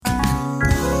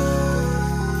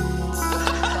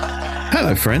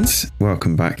Hello, friends.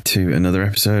 Welcome back to another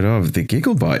episode of The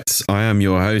Giggle Bites. I am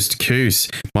your host, Koos,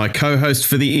 my co-host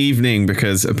for the evening,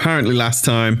 because apparently last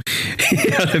time he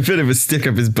had a bit of a stick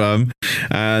up his bum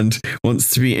and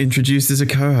wants to be introduced as a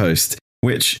co-host,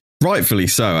 which rightfully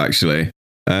so, actually.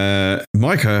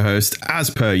 My co-host, as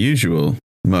per usual,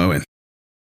 Moen.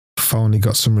 Finally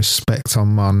got some respect on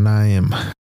my name.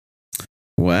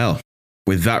 Well,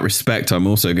 with that respect, I'm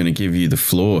also going to give you the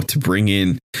floor to bring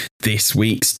in this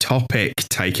week's topic.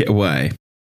 Take it away.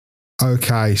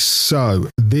 Okay, so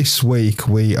this week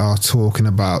we are talking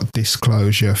about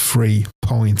Disclosure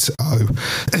 3.0.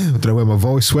 I don't know where my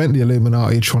voice went. The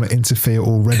Illuminati are trying to interfere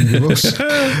already with us.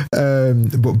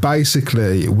 But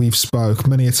basically, we've spoke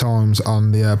many a times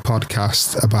on the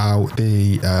podcast about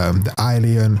the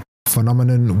alien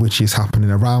phenomenon which is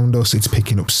happening around us. It's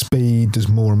picking up speed. There's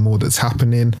more and more that's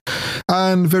happening,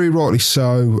 and very rightly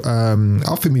so.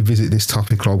 I think we visit this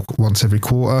topic like once every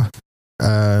quarter,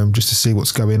 just to see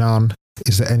what's going on.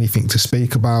 Is there anything to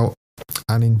speak about?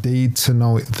 And indeed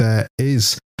tonight there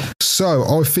is. So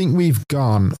I think we've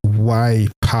gone way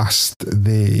past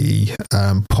the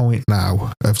point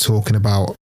now of talking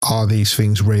about, are these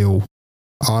things real?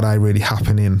 Are they really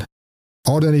happening?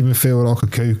 I don't even feel like a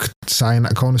kook saying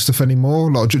that kind of stuff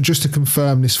anymore. Like, just to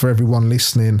confirm this for everyone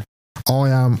listening, I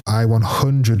am a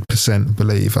 100%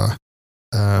 believer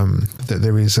that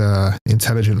there is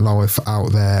intelligent life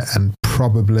out there, and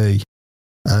probably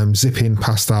zipping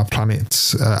past our planet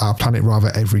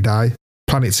every day.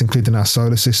 Planets including our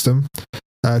solar system.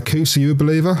 Koos, are you a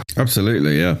believer?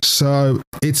 Absolutely, yeah. So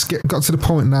it's got to the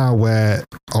point now where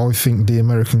I think the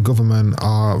American government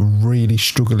are really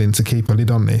struggling to keep a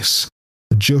lid on this,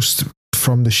 just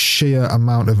from the sheer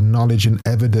amount of knowledge and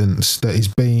evidence that is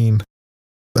being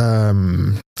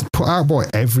put out by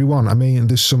everyone. I mean,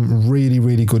 there's some really,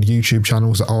 really good YouTube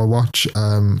channels that I watch.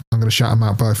 I'm going to shout them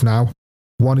out both now.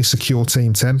 One is Secure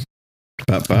Team 10.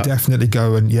 Definitely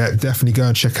go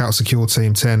and check out Secure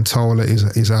Team 10. Tyler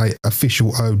is a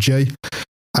official OG.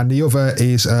 And the other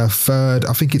is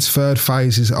Third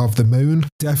Phases of the Moon.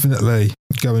 Definitely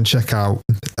go and check out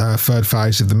Third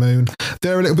Phase of the Moon.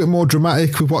 They're a little bit more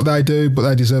dramatic with what they do, but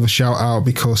they deserve a shout out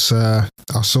because I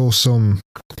saw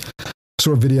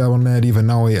a video on there the other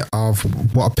night of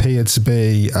what appeared to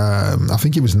be, I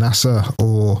think it was NASA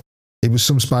or it was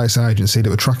some space agency that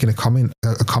were tracking a comment. They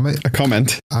were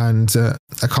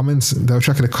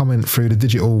tracking a comment through the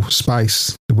digital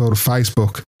space, the world of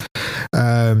Facebook.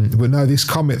 But no, this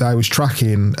comet they was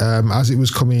tracking, as it was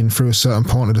coming through a certain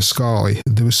point of the sky,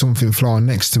 there was something flying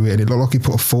next to it, and it looked like it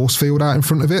put a force field out in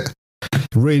front of it.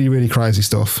 Really, really crazy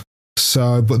stuff.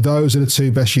 So, but those are the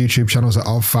two best YouTube channels that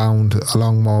I've found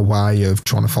along my way of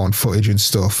trying to find footage and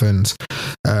stuff, and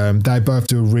they both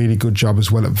do a really good job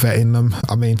as well at vetting them.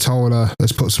 I mean, Tyler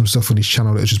has put some stuff on his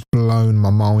channel that has just blown my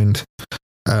mind.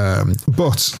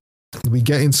 But we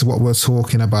get into what we're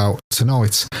talking about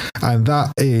tonight, and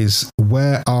that is,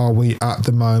 where are we at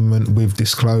the moment with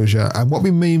disclosure? And what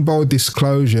we mean by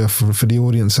disclosure for the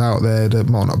audience out there that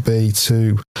might not be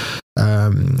too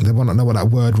they might not know what that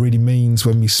word really means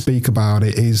when we speak about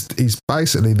it, is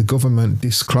basically the government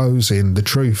disclosing the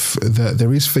truth that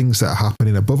there is things that are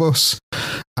happening above us,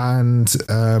 and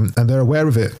they're aware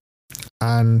of it.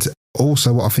 And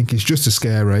also, what I think is just as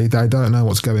scary, they don't know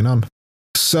what's going on.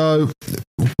 So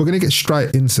we're going to get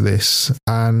straight into this,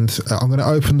 and I'm going to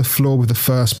open the floor with the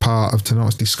first part of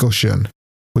tonight's discussion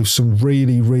with some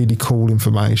really, really cool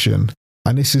information.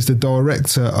 And this is the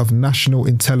Director of National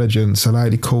Intelligence, a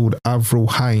lady called Avril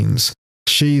Haines.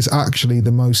 She's actually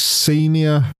the most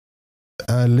senior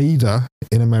leader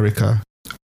in America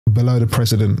below the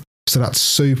president. So that's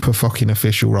super fucking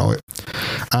official, right?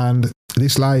 And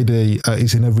this lady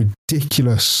is in a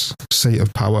ridiculous seat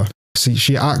of power. See,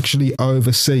 she actually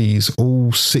oversees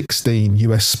all 16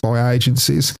 US spy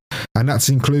agencies, and that's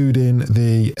including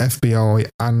the FBI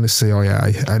and the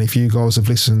CIA. And if you guys have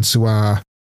listened to our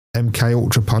MK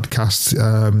Ultra podcast,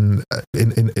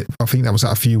 I think that was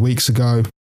a few weeks ago,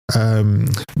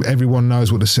 everyone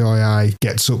knows what the CIA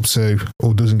gets up to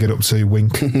or doesn't get up to,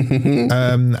 wink.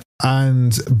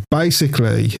 And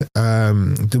basically,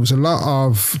 there was a lot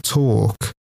of talk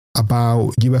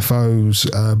about UFOs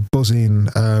buzzing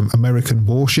American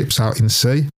warships out in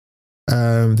sea.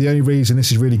 The only reason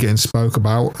this is really getting spoke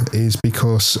about is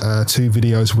because two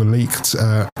videos were leaked.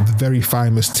 The very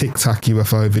famous Tic Tac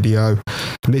UFO video.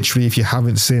 Literally, if you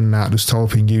haven't seen that, just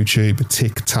type in YouTube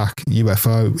Tic Tac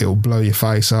UFO. It'll blow your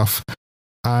face off.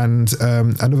 And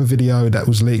another video that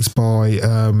was leaked by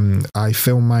a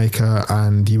filmmaker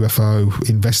and UFO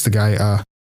investigator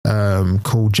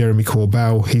called Jeremy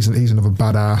Corbell. He's another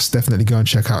badass. Definitely go and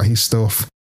check out his stuff.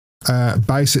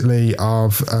 basically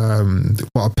of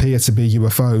what appear to be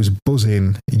UFOs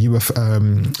buzzing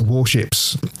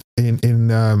warships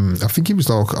in I think it was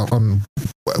like on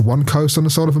one coast on the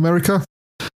side of America.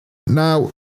 Now,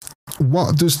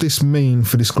 what does this mean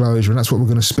for disclosure? And that's what we're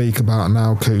going to speak about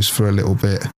now, Koos, for a little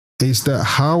bit. Is that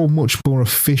how much more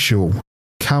official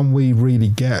can we really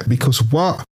get? Because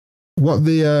what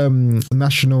the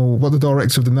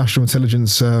director of the National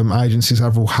Intelligence Agency,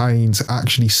 Avril Haines,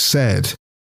 actually said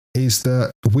is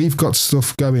that we've got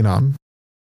stuff going on,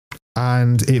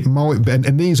 and it might be,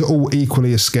 and these are all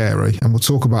equally as scary, and we'll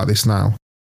talk about this now.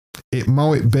 It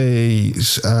might be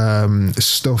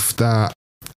stuff that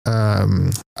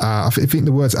I think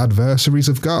the words adversaries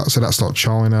have got, so that's like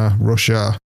China,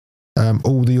 Russia,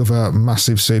 all the other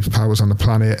massive superpowers on the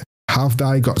planet. Have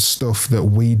they got stuff that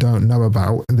we don't know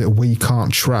about, that we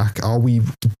can't track? Are we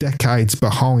decades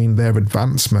behind their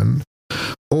advancement?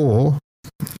 Or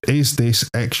is this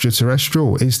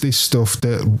extraterrestrial? Is this stuff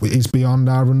that is beyond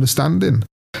our understanding?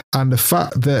 And the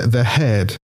fact that the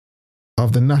head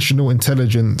of the National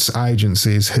Intelligence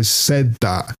Agencies has said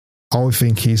that, I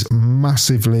think is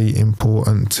massively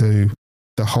important to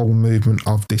the whole movement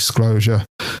of disclosure.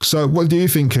 So what do you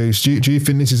think, Koos? Do you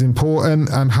think this is important?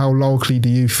 And how likely do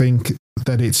you think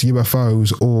that it's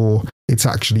UFOs or it's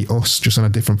actually us just on a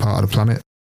different part of the planet?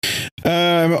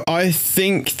 I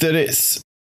think that it's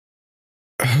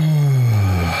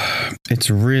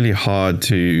really hard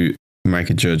to make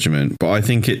a judgment, but I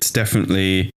think it's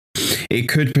definitely, it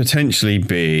could potentially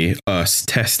be us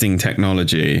testing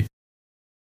technology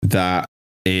that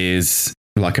is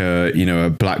like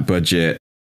a black budget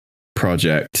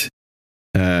project,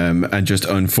 and just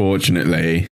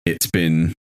unfortunately it's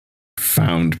been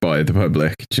found by the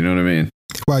public. Do you know what I mean?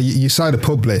 Well, you say the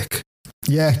public.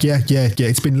 Yeah.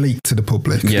 It's been leaked to the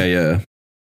public. Yeah.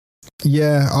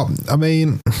 I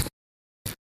mean,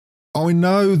 I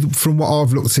know from what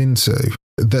I've looked into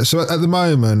that. So at the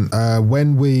moment,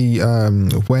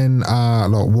 when our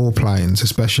like warplanes,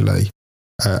 especially,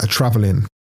 are traveling,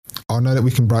 I know that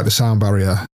we can break the sound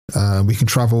barrier. We can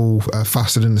travel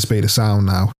faster than the speed of sound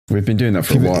now. We've been doing that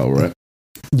for a while, right?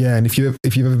 Yeah, and if you've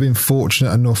ever been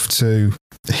fortunate enough to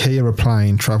hear a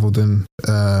plane travel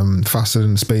faster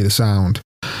than the speed of sound,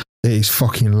 it is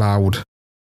fucking loud.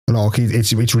 Like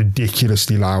it's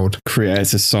ridiculously loud.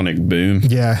 Creates a sonic boom.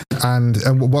 Yeah, and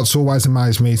what's always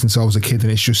amazed me since I was a kid,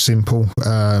 and it's just simple,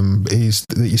 is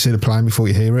that you see the plane before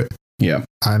you hear it. Yeah,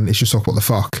 and it's just like, what the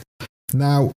fuck.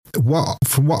 Now,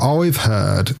 from what I've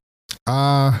heard,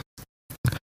 I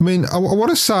mean, I want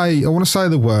to say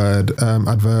the word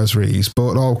adversaries,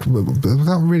 but they're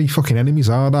not really fucking enemies,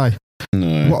 are they?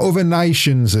 No. What other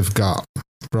nations have got,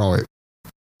 right?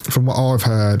 From what I've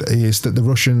heard, is that the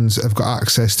Russians have got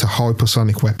access to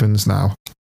hypersonic weapons now.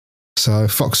 So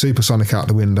fuck supersonic out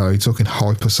the window. You're talking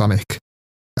hypersonic.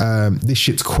 This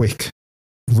shit's quick,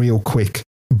 real quick.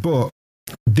 But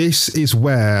this is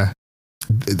where.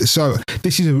 So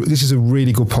this is a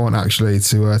really good point actually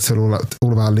to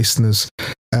all of our listeners.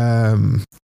 So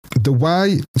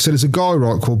there's a guy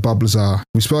called Bob Lazar.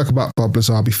 We spoke about Bob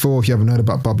Lazar before. If you haven't heard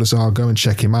about Bob Lazar, go and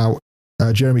check him out.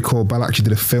 Jeremy Corbell actually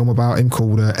did a film about him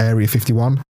called Area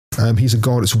 51. He's a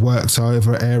guy that's worked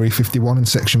over at Area 51 in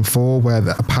Section 4, where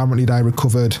apparently they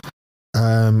recovered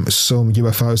some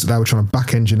UFOs that they were trying to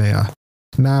back engineer.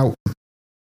 Now,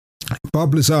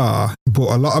 Bob Lazar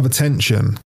brought a lot of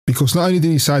attention because not only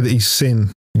did he say that he's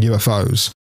seen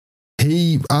UFOs,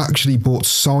 he actually brought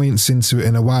science into it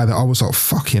in a way that I was like,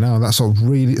 fucking hell, that's like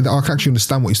really, I can actually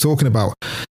understand what he's talking about.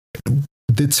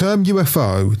 The term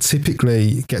UFO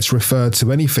typically gets referred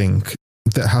to anything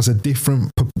that has a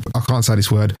different, I can't say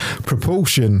this word,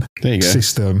 propulsion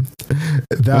system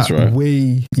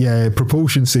that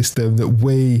propulsion system that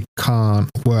we can't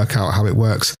work out how it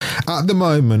works. At the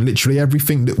moment, literally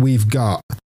everything that we've got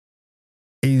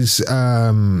is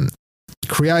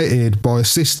created by a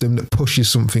system that pushes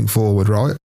something forward,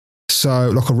 right? So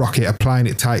like a rocket, a plane,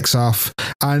 it takes off.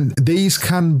 And these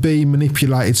can be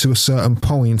manipulated to a certain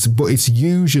point, but it's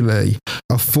usually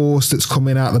a force that's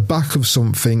coming out the back of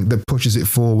something that pushes it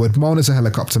forward. Mine is a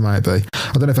helicopter, maybe.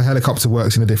 I don't know if a helicopter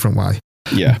works in a different way.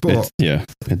 Yeah, but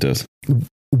it does.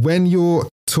 When you're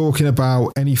talking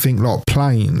about anything like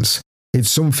planes, it's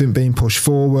something being pushed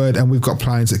forward, and we've got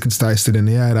planes that can stay still in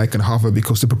the air. They can hover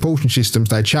because the propulsion systems,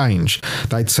 they change,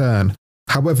 they turn.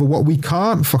 However, what we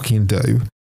can't fucking do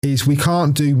is we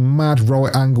can't do mad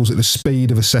right angles at the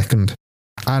speed of a second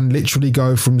and literally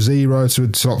go from 0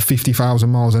 to like 50,000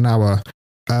 miles an hour.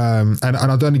 And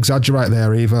I don't exaggerate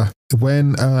there either.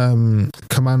 When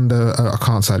Commander, I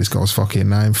can't say this guy's fucking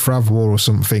name, Fravor or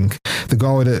something, the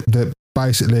guy that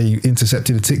basically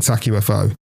intercepted a Tic Tac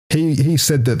UFO, he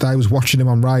said that they was watching them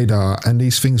on radar and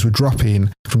these things were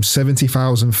dropping from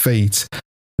 70,000 feet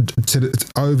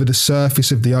over the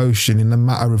surface of the ocean in a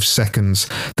matter of seconds.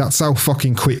 That's how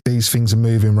fucking quick these things are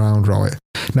moving around, right?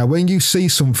 Now, when you see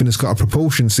something that's got a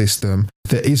propulsion system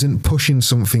that isn't pushing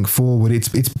something forward, it's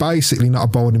basically not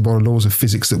abiding by the laws of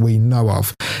physics that we know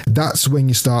of. That's when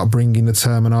you start bringing the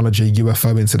terminology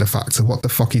UFO into the factor. What the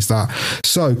fuck is that?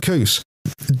 So, Koos,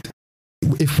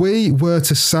 if we were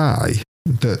to say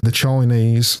that the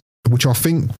Chinese, which I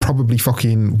think probably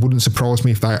fucking wouldn't surprise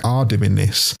me if they are doing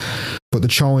this, but the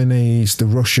Chinese, the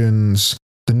Russians,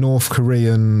 the North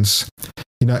Koreans,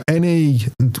 you know, any,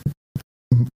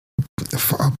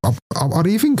 I'd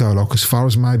even go like as far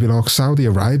as maybe like Saudi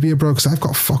Arabia, bro, because they've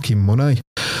got fucking money.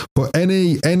 But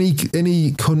any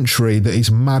country that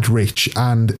is mad rich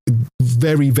and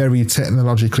very, very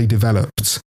technologically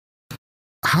developed,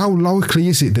 how likely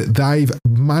is it that they've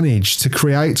managed to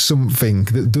create something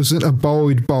that doesn't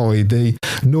abide by the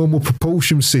normal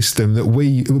propulsion system that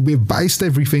we've based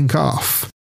everything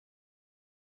off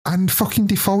and fucking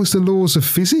defies the laws of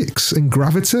physics and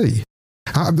gravity?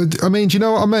 I mean, do you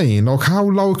know what I mean? Like, how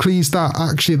likely is that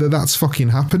actually that's fucking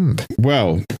happened?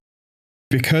 Well,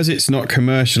 because it's not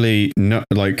commercially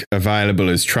available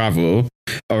as travel,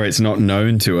 or it's not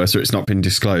known to us, or it's not been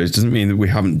disclosed, doesn't mean that we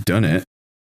haven't done it.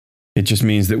 It just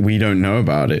means that we don't know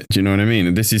about it. Do you know what I mean?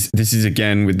 And this is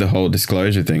again with the whole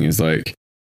disclosure thing, is like,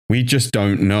 we just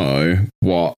don't know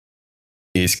what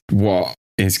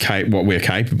we're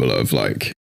capable of,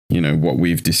 like, you know, what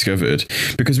we've discovered.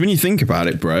 Because when you think about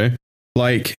it, bro,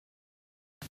 like,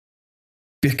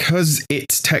 because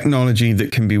it's technology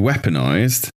that can be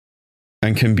weaponized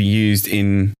and can be used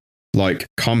in like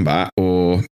combat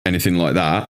or anything like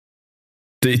that,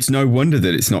 it's no wonder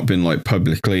that it's not been like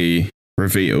publicly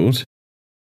revealed.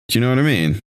 Do you know what I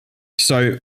mean?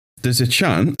 So there's a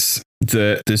chance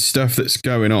that there's stuff that's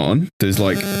going on. There's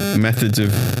like methods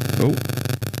of,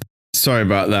 sorry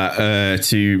about that,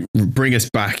 to bring us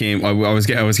back in. I was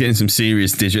getting some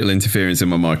serious digital interference in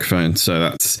my microphone, so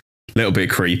that's a little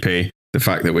bit creepy, the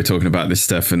fact that we're talking about this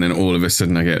stuff and then all of a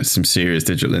sudden I get some serious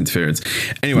digital interference.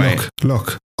 Anyway,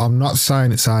 look, I'm not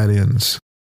saying it's aliens,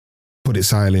 but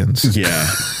it's aliens. Yeah.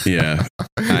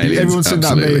 Aliens, everyone's seen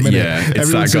that meme. Yeah, it's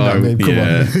everyone's that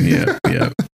guy. Yeah.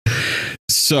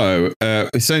 So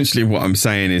essentially what I'm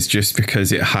saying is, just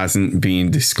because it hasn't been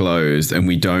disclosed and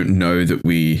we don't know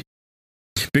that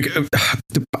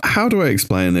how do I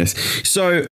explain this?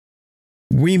 So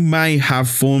we may have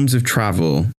forms of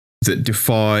travel that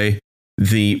defy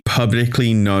the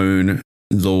publicly known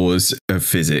laws of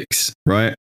physics,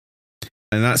 right?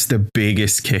 And that's the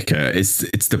biggest kicker. It's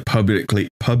the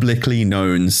publicly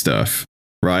known stuff,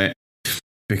 right?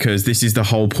 Because this is the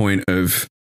whole point of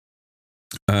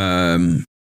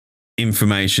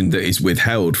information that is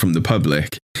withheld from the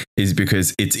public, is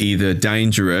because it's either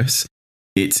dangerous,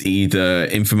 it's either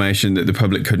information that the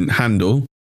public couldn't handle,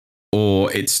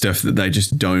 or it's stuff that they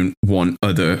just don't want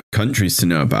other countries to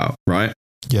know about, right?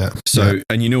 Yeah. So,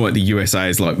 and you know what the USA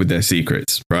is like with their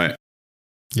secrets, right?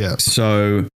 Yeah.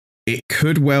 So it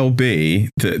could well be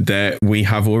that we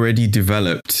have already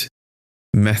developed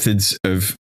methods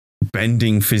of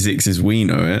bending physics as we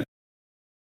know it,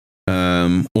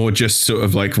 or just sort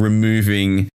of like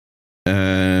removing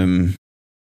the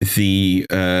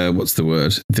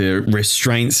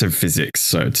restraints of physics,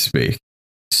 so to speak.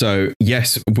 So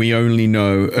yes, we only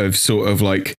know of sort of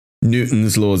like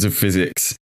Newton's laws of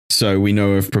physics. So we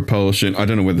know of propulsion. I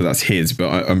don't know whether that's his,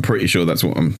 but I'm pretty sure that's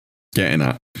what I'm getting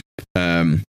at.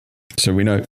 So we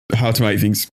know how to make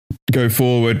things go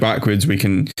forward, backwards. We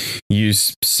can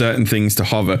use certain things to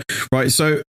hover, right?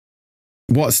 So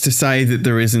what's to say that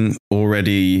there isn't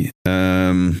already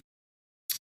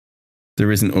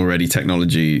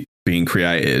technology being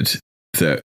created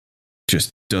that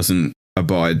just doesn't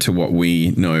abide to what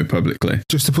we know publicly?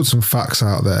 Just to put some facts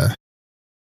out there,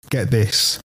 get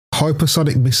this: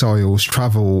 hypersonic missiles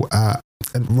travel at,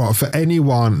 and right, for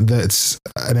anyone that's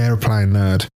an airplane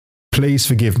nerd, please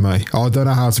forgive me, I don't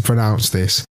know how to pronounce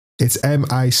this. It's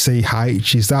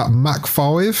MACH. Is that Mach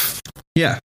 5?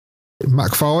 Yeah.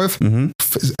 Mach 5? Mm-hmm.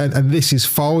 And this is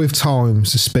 5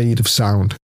 times the speed of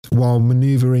sound while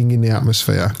manoeuvring in the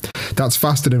atmosphere. That's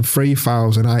faster than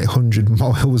 3,800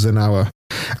 miles an hour.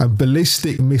 And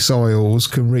ballistic missiles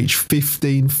can reach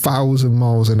 15,000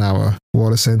 miles an hour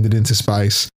while ascending into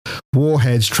space.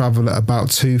 Warheads travel at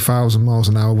about 2,000 miles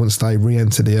an hour once they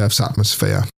re-enter the Earth's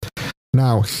atmosphere.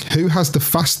 Now, who has the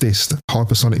fastest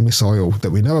hypersonic missile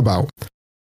that we know about?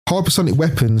 Hypersonic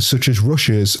weapons such as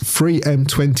Russia's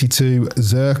 3M22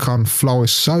 Zircon fly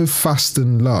so fast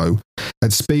and low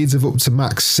at speeds of up to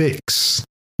Mach 6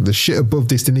 The shit above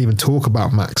this didn't even talk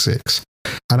about Mach 6.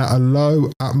 And at a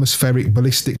low atmospheric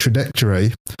ballistic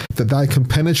trajectory, that they can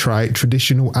penetrate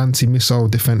traditional anti-missile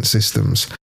defense systems.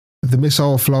 The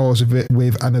missile flies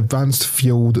with an advanced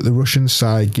fuel that the Russians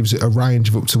say gives it a range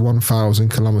of up to 1,000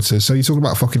 kilometers. So you're talking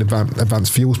about fucking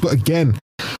advanced fuels. But again,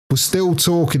 we're still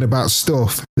talking about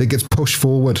stuff that gets pushed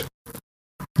forward.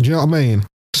 Do you know what I mean?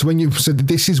 So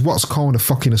this is what's kind of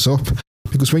fucking us up.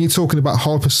 Because when you're talking about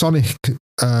hypersonic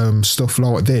stuff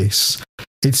like this,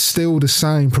 it's still the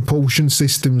same propulsion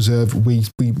systems of we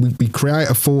create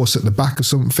a force at the back of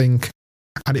something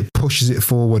and it pushes it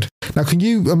forward. Now, can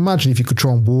you imagine if you could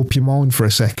try and warp your mind for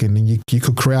a second and you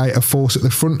could create a force at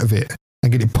the front of it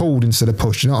and get it pulled instead of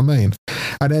pushed? You know what I mean?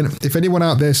 And then if anyone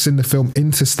out there's seen the film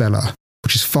Interstellar,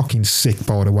 which is fucking sick,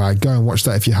 by the way, go and watch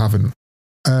that if you haven't.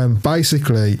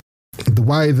 Basically, the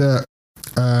way that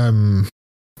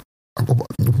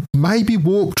maybe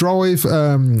warp drive, I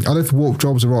don't know if warp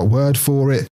drive is the right word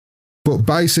for it, but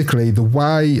basically the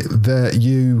way that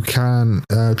you can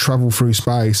travel through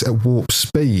space at warp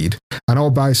speed, and I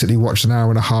basically watched an hour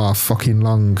and a half fucking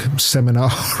long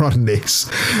seminar on this.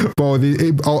 But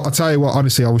I'll tell you what,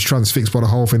 honestly, I was transfixed by the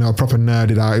whole thing. I proper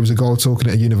nerded out. It was a guy talking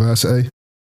at a university.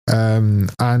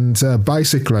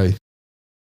 Basically,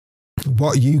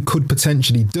 what you could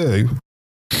potentially do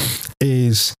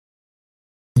is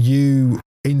you,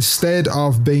 instead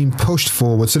of being pushed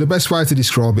forward, so the best way to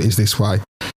describe it is this way.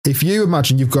 If you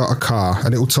imagine you've got a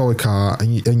little toy car,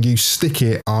 and you stick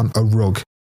it on a rug,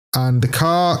 and the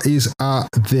car is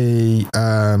at the,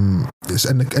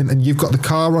 and you've got the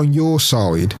car on your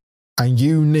side, and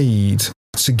you need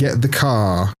to get the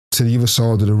car to the other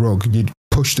side of the rug, you'd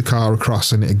push the car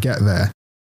across and it'd get there.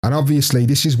 And obviously,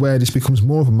 this is where this becomes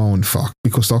more of a mind fuck,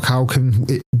 because like, how can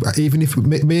it, even if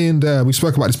me and we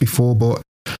spoke about this before, but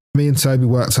me and Toby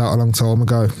worked out a long time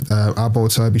ago, our boy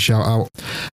Toby, shout out,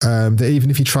 that even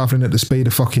if you're travelling at the speed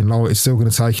of fucking light, it's still going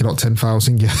to take you like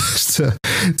 10,000 years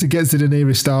to get to the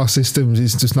nearest star systems.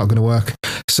 It's just not going to work.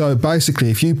 So basically,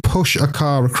 if you push a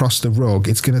car across the rug,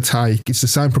 it's the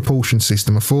same propulsion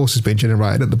system. A force has been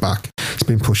generated at the back. It's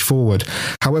been pushed forward.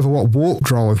 However, what warp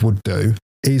drive would do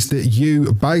is that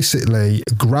you basically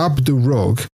grab the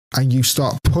rug and you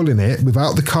start pulling it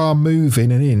without the car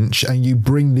moving an inch, and you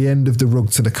bring the end of the rug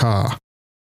to the car.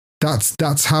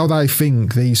 That's how they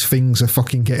think these things are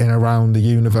fucking getting around the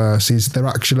universe. Is they're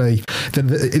actually,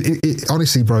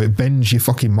 honestly, bro, it bends your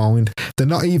fucking mind. They're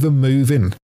not even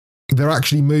moving. They're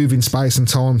actually moving space and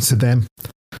time to them.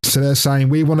 So they're saying,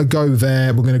 we want to go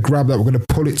there, we're going to grab that, we're going to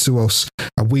pull it to us,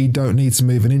 and we don't need to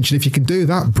move an inch. And if you can do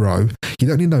that, bro, you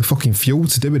don't need no fucking fuel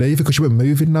to do it either, because you weren't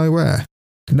moving nowhere.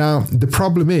 Now, the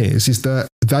problem is that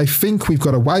they think we've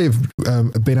got a way of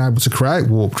being able to create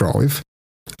warp drive.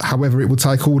 However, it will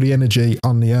take all the energy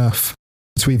on the Earth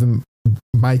to even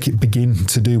make it begin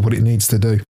to do what it needs to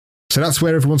do. So that's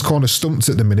where everyone's kind of stumped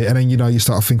at the minute. And then, you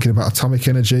start thinking about atomic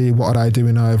energy. What are they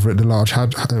doing over at the Large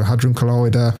Hadron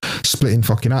Collider? Splitting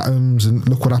fucking atoms. And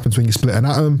look what happens when you split an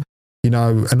atom.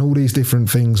 And all these different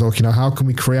things, like, how can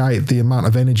we create the amount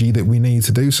of energy that we need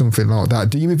to do something like that?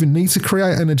 Do you even need to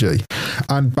create energy?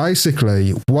 And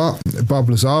basically, what Bob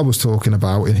Lazar was talking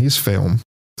about in his film,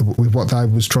 with what they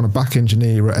was trying to back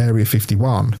engineer at Area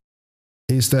 51,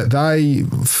 is that they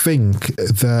think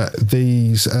that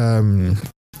these,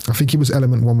 I think it was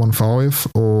Element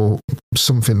 115 or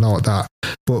something like that,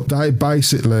 but they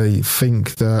basically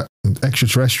think that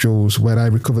extraterrestrials, where they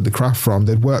recovered the craft from,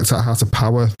 they'd worked out how to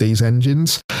power these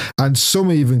engines. And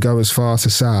some even go as far to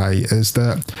say as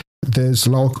that there's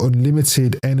like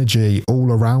unlimited energy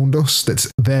all around us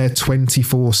that's there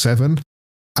 24/7.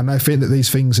 And they think that these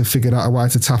things have figured out a way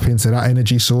to tap into that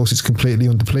energy source. It's completely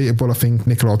undepletable. I think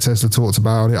Nikola Tesla talked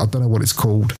about it. I don't know what it's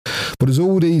called. But there's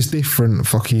all these different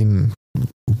fucking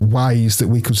ways that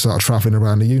we could start traveling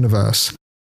around the universe.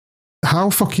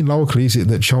 How fucking likely is it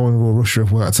that China or Russia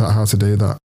have worked out how to do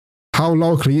that? How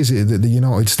likely is it that the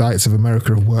United States of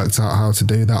America have worked out how to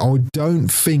do that? I don't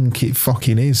think it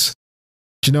fucking is.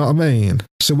 Do you know what I mean?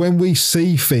 So when we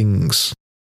see things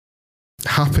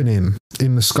happening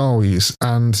in the skies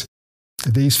and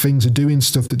these things are doing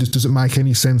stuff that just doesn't make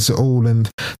any sense at all,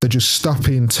 and they're just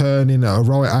stopping, turning at a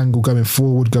right angle, going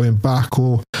forward, going back,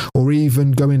 or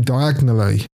even going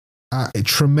diagonally at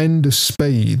tremendous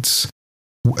speeds.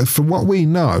 From what we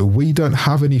know, we don't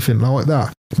have anything like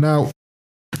that. Now,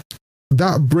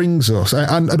 that brings us,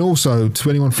 and also to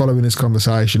anyone following this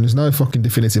conversation, there's no fucking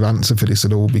definitive answer for this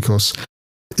at all, because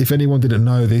if anyone didn't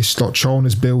know this, like,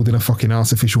 China's building a fucking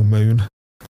artificial moon.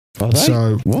 Are they?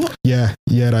 So what? Yeah,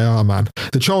 they are, man.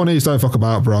 The Chinese don't fuck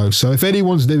about, bro. So if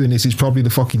anyone's doing this, it's probably the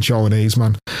fucking Chinese,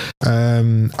 man.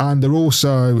 And they're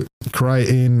also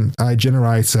creating a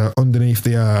generator underneath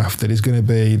the earth that is going to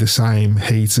be the same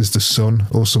heat as the sun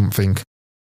or something.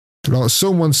 Like,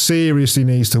 someone seriously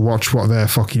needs to watch what they're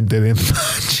fucking doing.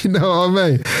 Do you know what I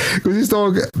mean? Because it's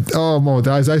like, oh my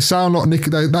days, they sound like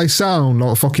they sound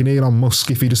like fucking Elon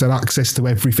Musk if he just had access to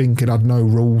everything and had no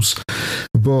rules.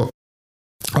 But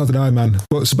I don't know, man.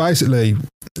 But so basically,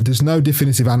 there's no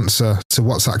definitive answer to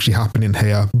what's actually happening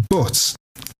here. But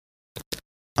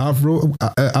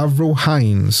Avril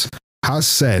Haines has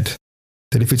said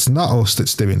that if it's not us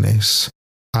that's doing this,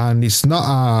 and it's not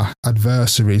our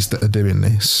adversaries that are doing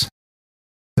this,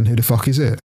 then who the fuck is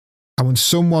it? And when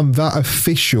someone that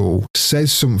official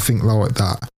says something like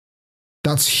that,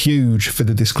 that's huge for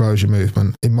the disclosure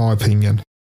movement, in my opinion.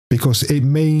 Because it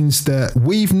means that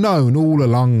we've known all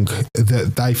along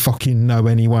that they fucking know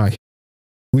anyway.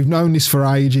 We've known this for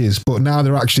ages, but now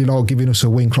they're actually like giving us a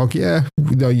wink, like, yeah,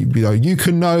 you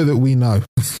can know that we know.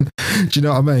 Do you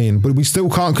know what I mean? But we still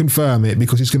can't confirm it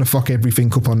because it's going to fuck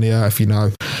everything up on the earth, you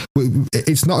know.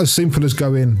 It's not as simple as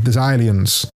going, there's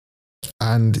aliens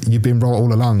and you've been right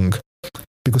all along.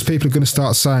 Because people are going to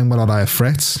start saying, well, are they a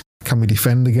threat? Can we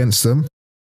defend against them?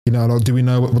 You know, like, do we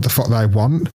know what the fuck they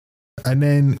want? And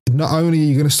then not only are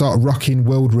you going to start rocking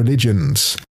world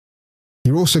religions,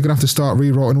 you're also going to have to start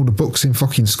rewriting all the books in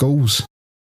fucking schools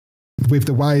with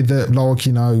the way that, like,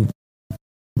 you know,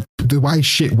 the way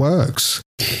shit works.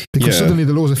 Because suddenly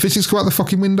the laws of physics go out the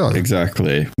fucking window.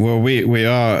 Exactly. Well, we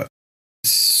are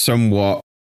somewhat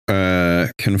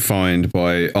confined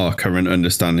by our current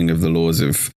understanding of the laws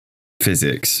of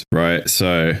physics, right?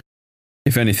 So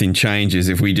if anything changes,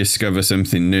 if we discover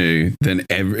something new, then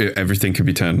everything could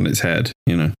be turned on its head,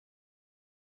 you know?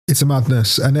 It's a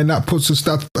madness. And then that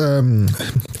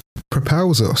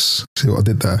propels us. See what I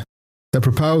did there? That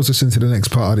propels us into the next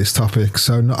part of this topic.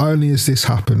 So not only has this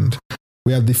happened,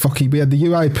 we had the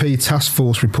UAP task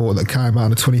force report that came out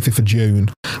on the 25th of June,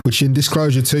 which in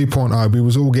Disclosure 2.0, we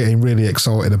was all getting really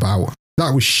excited about.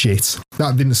 That was shit.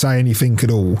 That didn't say anything at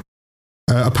all.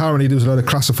 Apparently there was a load of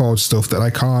classified stuff that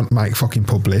they can't make fucking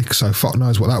public, so fuck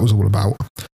knows what that was all about.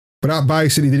 But that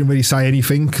basically didn't really say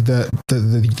anything that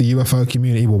the UFO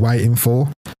community were waiting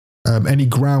for. Any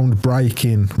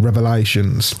groundbreaking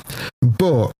revelations.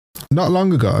 But not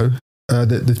long ago,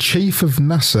 the chief of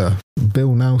NASA,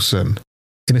 Bill Nelson,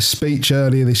 in a speech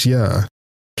earlier this year,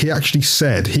 he actually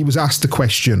said, he was asked the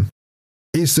question,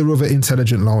 is there other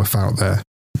intelligent life out there?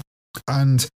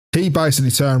 And he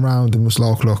basically turned around and was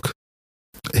like, look,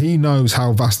 he knows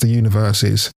how vast the universe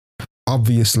is.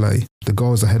 Obviously, the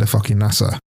guy's the head of fucking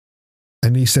NASA.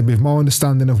 And he said, with my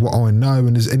understanding of what I know,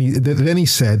 and then he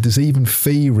said, there's even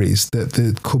theories that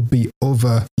there could be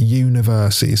other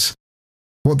universes.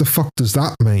 What the fuck does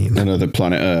that mean? Another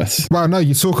planet Earth. Well, no,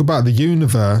 you talk about the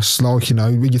universe, like, you know,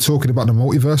 you're talking about the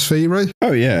multiverse theory.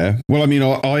 Oh, yeah. Well, I mean,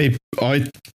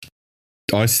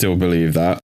 I still believe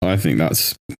that. I think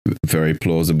that's very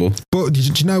plausible. But do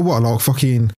you know what? Like,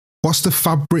 fucking, what's the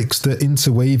fabrics that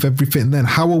interweave everything then?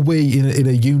 How are we in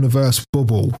a universe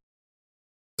bubble?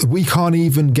 We can't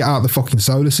even get out of the fucking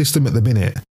solar system at the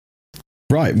minute.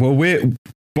 Right. Well, we're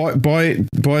by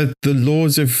the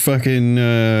laws of fucking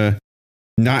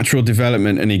natural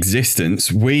development and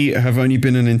existence, we have only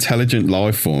been an intelligent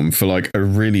life form for like a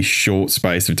really short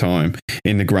space of time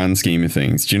in the grand scheme of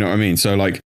things. Do you know what I mean? So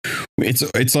like,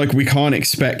 it's like we can't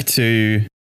expect to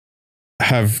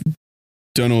have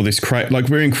done all this like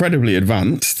we're incredibly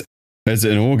advanced as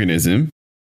an organism,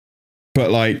 but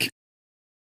like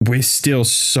we're still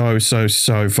so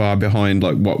far behind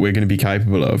like what we're going to be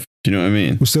capable of. Do you know what I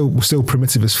mean? We're still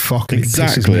primitive as fuck.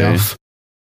 Exactly. It pisses me off.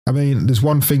 I mean, there's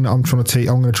one thing that I'm going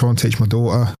to try and teach my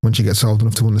daughter when she gets old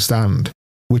enough to understand,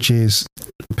 which is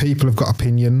people have got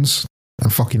opinions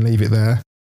and fucking leave it there.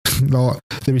 Like,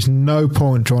 there is no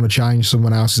point trying to change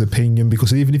someone else's opinion,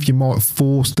 because even if you might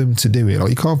force them to do it,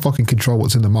 like, you can't fucking control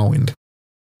what's in the mind.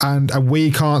 And we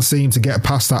can't seem to get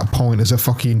past that point as a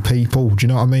fucking people. Do you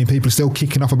know what I mean? People are still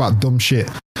kicking off about dumb shit.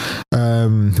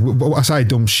 I say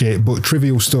dumb shit, but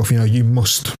trivial stuff. You know, you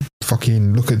must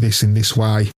fucking look at this in this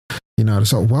way. You know,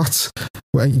 it's like, what?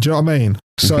 Do you know what I mean?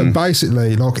 So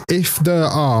basically, like, if there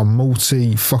are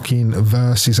multi-fucking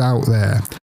verses out there,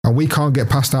 and we can't get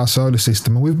past our solar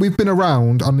system, and we've been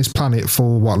around on this planet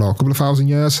for, what, like a couple of thousand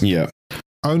years? Yeah.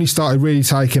 Only started really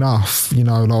taking off, you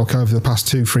know, like over the past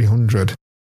 200-300.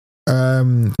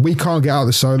 We can't get out of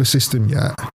the solar system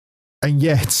yet. And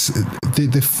yet,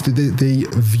 the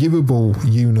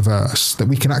viewable universe that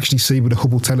we can actually see with the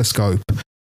Hubble telescope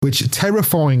which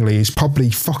terrifyingly is probably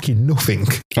fucking nothing.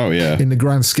 Oh, yeah. In the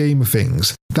grand scheme of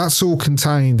things. That's all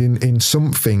contained in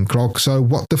something. Like, so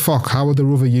what the fuck? How are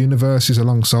there other universes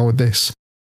alongside this?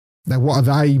 Now, what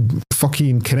are they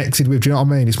fucking connected with? Do you know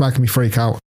what I mean? It's making me freak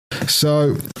out.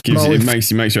 So it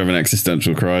makes you have an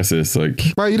existential crisis. Like,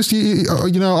 well,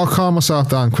 I calm myself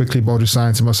down quickly by just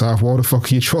saying to myself, "Why the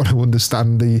fuck are you trying to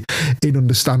understand the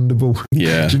inunderstandable?"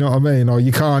 Yeah, do you know what I mean? Or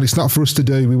you can't. It's not for us to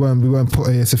do. We weren't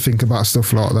put here to think about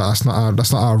stuff like that.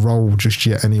 That's not our role just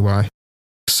yet, anyway.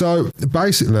 So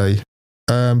basically,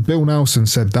 Bill Nelson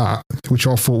said that, which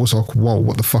I thought was like, "Whoa,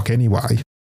 what the fuck?" Anyway,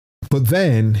 but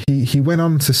then he went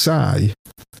on to say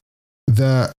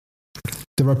that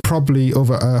there are probably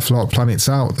other Earth-like planets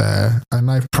out there, and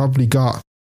they've probably got,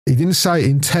 he didn't say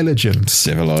intelligent.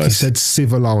 Civilized. He said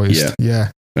civilized.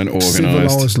 Yeah. And organised.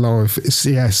 Civilized life.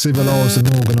 Yeah, civilized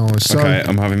and organised. Okay,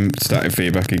 I'm having static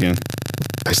feedback again.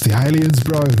 It's the aliens,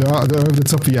 bro. They're over the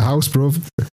top of your house, bro.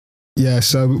 Yeah,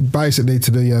 so basically to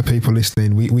the people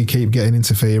listening, we keep getting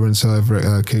interference over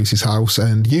at Koos's house,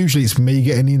 and usually it's me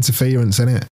getting the interference,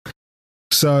 innit?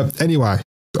 So anyway,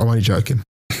 I'm only joking.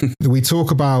 We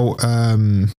talk about,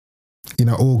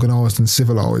 organised and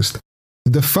civilized.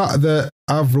 The fact that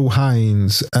Avril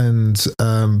Haines and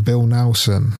Bill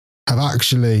Nelson have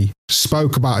actually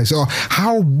spoke about this. Oh,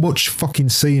 how much fucking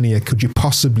senior could you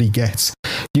possibly get?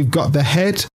 You've got the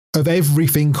head of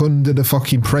everything under the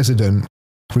fucking president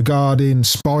regarding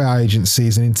spy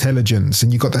agencies and intelligence,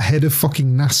 and you've got the head of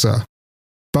fucking NASA,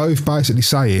 both basically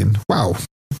saying, well,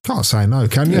 can't say no,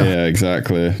 can you? Yeah,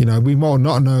 exactly. We might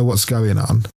not know what's going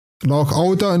on. Like,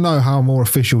 I don't know how more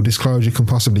official disclosure can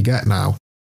possibly get now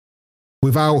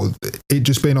without it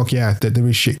just being like, yeah, there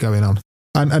is shit going on.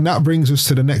 And that brings us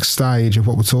to the next stage of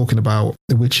what we're talking about,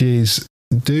 which is,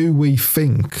 do we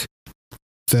think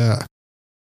that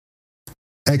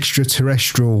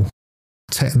extraterrestrial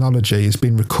technology has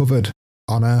been recovered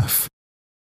on Earth?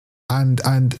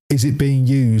 And is it being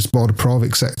used by the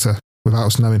private sector without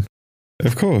us knowing?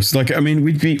 Of course. Like, I mean,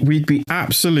 we'd be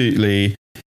absolutely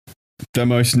the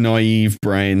most naive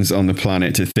brains on the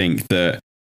planet to think that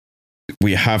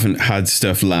we haven't had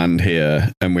stuff land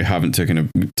here and we haven't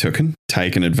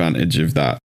taken advantage of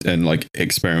that and like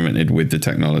experimented with the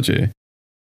technology.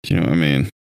 Do you know what I mean?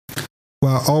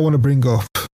 Well, I want to bring up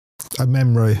a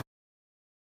memory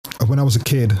of when I was a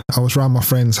kid. I was around my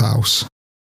friend's house.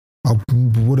 I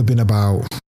would have been about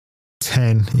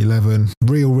 10, 11,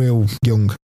 real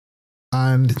young.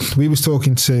 And we was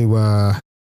talking to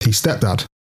his stepdad,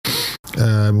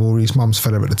 or his mum's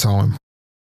fella at the time.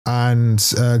 And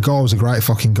guy was a great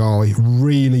fucking guy,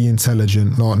 really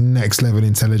intelligent, like next level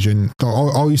intelligent.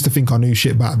 Like, I used to think I knew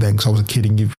shit back then because I was a kid,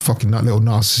 and you fucking that little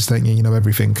narcissist thinking you know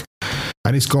everything.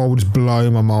 And this guy would just blow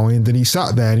my mind. And he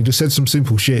sat there and he just said some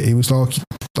simple shit. He was like,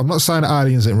 I'm not saying that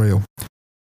aliens ain't real,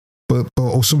 but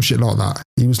or some shit like that.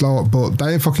 He was like, but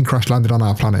they ain't fucking crash landed on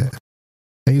our planet.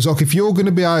 And he's like, if you're going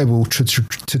to be able to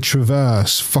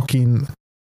traverse fucking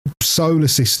solar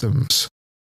systems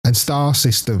and star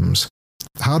systems,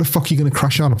 how the fuck are you going to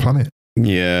crash on a planet?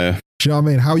 Yeah. Do you know what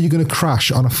I mean? How are you going to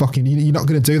crash on a fucking... You're not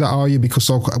going to do that, are you? Because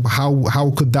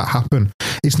how could that happen?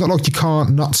 It's not like you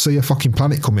can't not see a fucking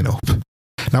planet coming up.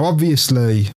 Now,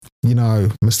 obviously,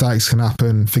 mistakes can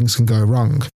happen, things can go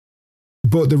wrong.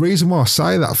 But the reason why I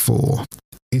say that for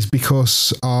is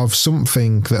because of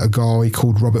something that a guy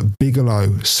called Robert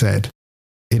Bigelow said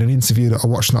in an interview that I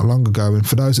watched not long ago. And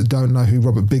for those that don't know who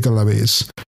Robert Bigelow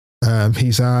is,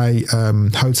 he's a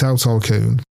hotel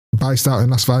tycoon based out in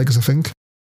Las Vegas, I think.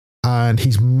 And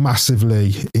he's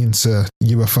massively into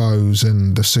UFOs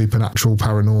and the supernatural,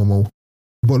 paranormal.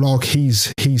 But like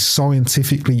he's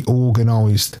scientifically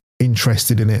organised,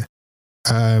 interested in it.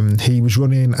 He was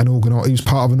running he was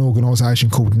part of an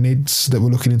organisation called NIDS that were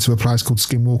looking into a place called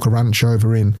Skinwalker Ranch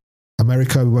over in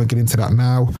America. We won't get into that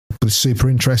now, but it's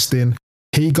super interesting.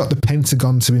 He got the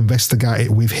Pentagon to investigate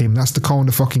it with him. That's the kind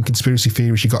of fucking conspiracy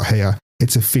theories you got here.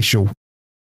 It's official.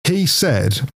 He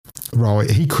said, right,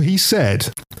 he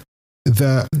said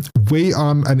that we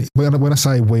are, and when I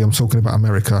say we, I'm talking about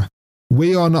America,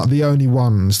 we are not the only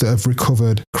ones that have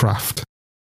recovered craft.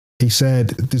 He said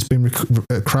there's been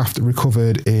craft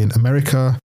recovered in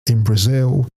America, in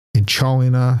Brazil, in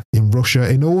China, in Russia,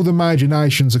 in all the major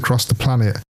nations across the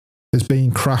planet. There's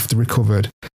been craft recovered.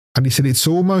 And he said it's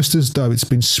almost as though it's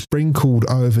been sprinkled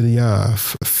over the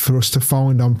earth for us to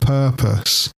find on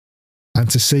purpose and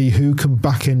to see who can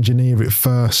back engineer it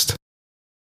first.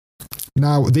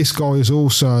 Now, this guy is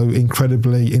also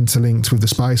incredibly interlinked with the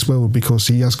space world because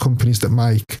he has companies that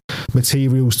make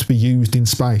materials to be used in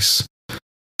space.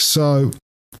 So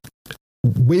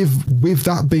with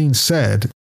that being said,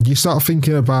 you start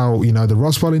thinking about, you know, the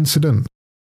Roswell incident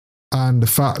and the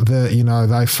fact that, you know,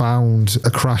 they found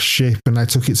a crashed ship and they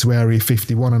took it to Area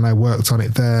 51 and they worked on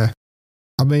it there.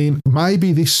 I mean,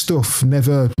 maybe this stuff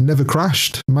never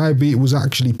crashed. Maybe it was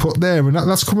actually put there, and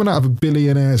that's coming out of a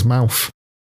billionaire's mouth.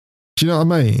 Do you know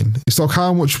what I mean? It's like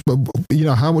how much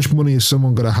money is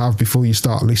someone going to have before you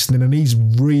start listening? And he's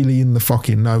really in the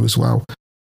fucking know as well.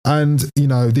 And, you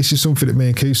know, this is something that me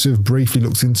and Koos have briefly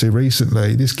looked into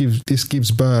recently. This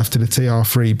gives birth to the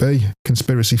TR3B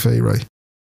conspiracy theory,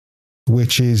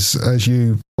 which is,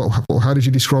 how did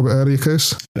you describe it earlier,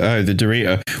 Koos? Oh, the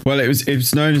Dorito. Well, it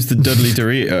was known as the Dudley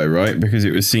Dorito, right? Because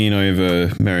it was seen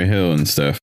over Merry Hill and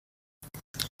stuff.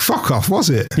 Fuck off, was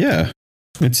it? Yeah.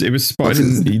 It was spotted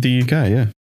in the UK, yeah.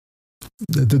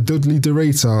 The Dudley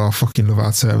Dorito, I fucking love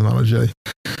our terminology.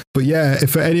 But yeah,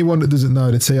 if for anyone that doesn't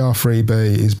know, the TR3B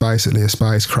is basically a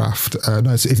spacecraft.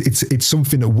 It's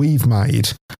something that we've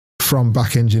made from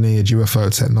back-engineered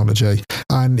UFO technology.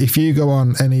 And if you go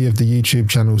on any of the YouTube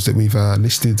channels that we've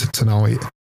listed tonight,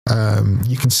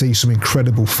 you can see some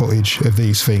incredible footage of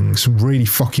these things, some really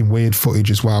fucking weird footage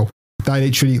as well.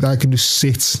 They can just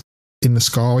sit in the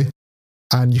sky,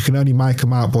 and you can only make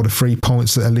them out by the 3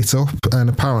 points that are lit up. And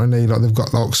apparently, like, they've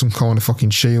got like some kind of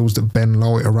fucking shields that bend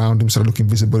light around them so they look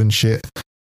invisible and shit.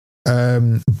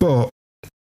 But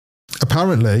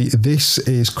apparently, this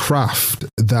is craft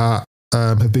that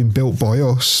have been built by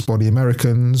us, by the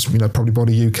Americans, you know, probably by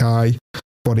the UK,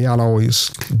 by the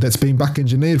Allies, that's been back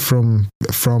engineered from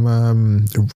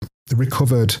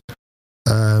recovered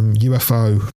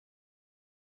UFO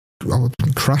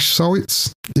crash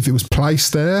sites. If it was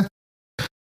placed there,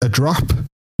 a drop,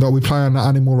 like we play on that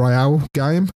Animal Royale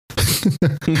game.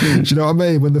 Do you know what I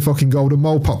mean? When the fucking golden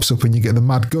mole pops up and you get the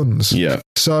mad guns. Yeah.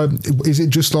 So is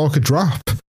it just like a drop?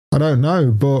 I don't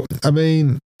know, but I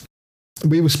mean,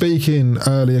 we were speaking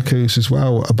earlier, Koos, as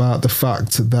well, about the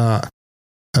fact that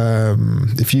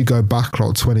if you go back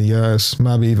like 20 years,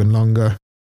 maybe even longer,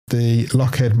 the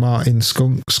Lockheed Martin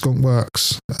Skunk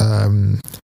Works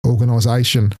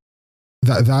organisation,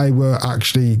 that they were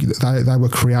actually they were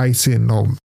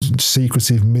creating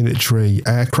secretive military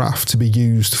aircraft to be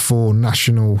used for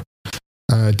national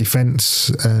defense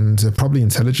and probably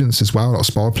intelligence as well, like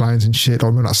spy planes and shit. I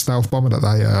remember that stealth bomber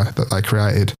that they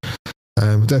created. I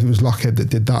don't know if it was Lockheed that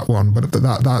did that one, but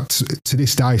that to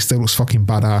this day still looks fucking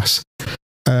badass.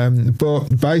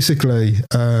 But basically,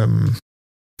 I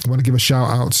want to give a shout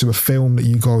out to a film that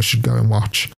you guys should go and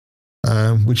watch,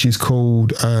 which is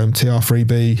called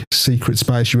TR3B Secret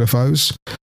Space UFOs.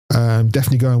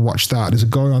 Definitely go and watch that. There's a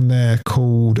guy on there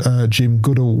called Jim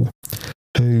Goodall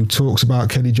who talks about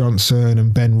Kelly Johnson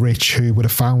and Ben Rich, who were the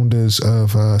founders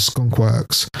of Skunk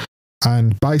Works.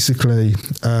 And basically,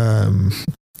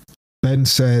 Ben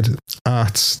said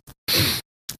at,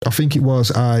 I think it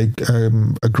was a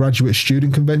graduate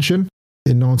student convention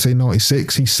in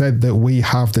 1996, he said that we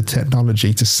have the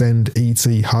technology to send ET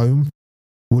home.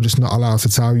 We're just not allowed to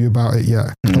tell you about it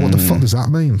yet. What the fuck does that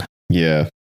mean? Yeah.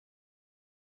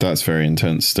 That's very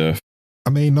intense stuff. I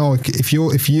mean, like, if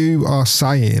you are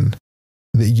saying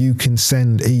that you can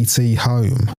send ET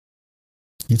home,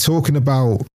 you're talking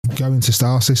about going to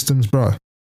star systems, bro.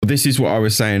 This is what I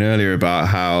was saying earlier about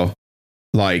how,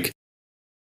 like,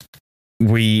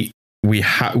 we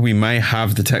may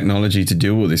have the technology to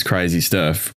do all this crazy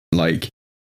stuff, like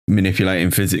manipulating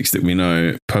physics that we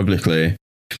know publicly,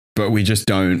 but we just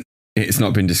don't. It's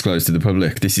not been disclosed to the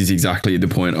public. This is exactly the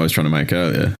point I was trying to make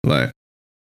earlier. Like,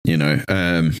 you know,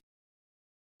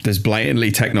 there's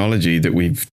blatantly technology that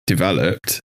we've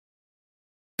developed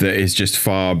that is just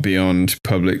far beyond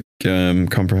public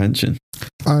comprehension.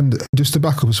 And just to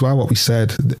back up as well what we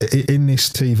said, in this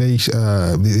TV,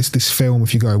 this film,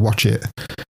 if you go watch it,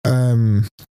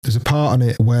 there's a part on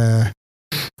it where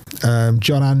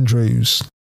John Andrews,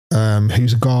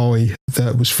 who's a guy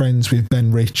that was friends with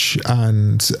Ben Rich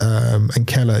and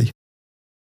Kelly,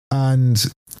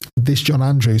 and this John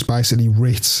Andrews basically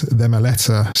writ them a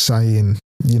letter saying,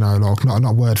 you know, like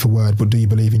not word for word, but do you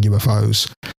believe in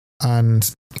UFOs? And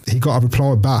he got a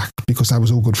reply back because they was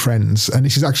all good friends. And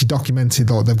this is actually documented.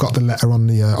 Like, they've got the letter on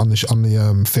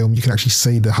the film. You can actually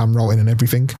see the handwriting and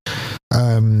everything.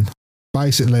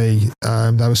 Basically,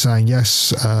 they were saying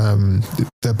yes,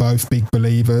 they're both big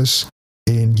believers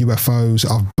in UFOs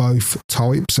of both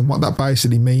types. And what that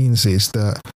basically means is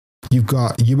that you've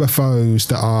got UFOs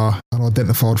that are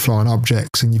unidentified flying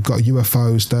objects, and you've got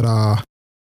UFOs that are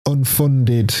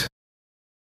unfunded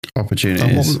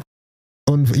opportunities.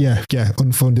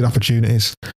 Unfunded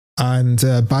opportunities. And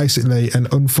basically, an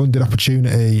unfunded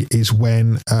opportunity is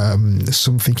when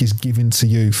something is given to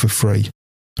you for free.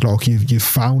 Like you've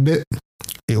found it,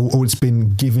 or it's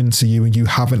been given to you and you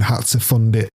haven't had to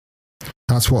fund it.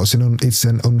 That's what's it's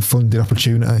an unfunded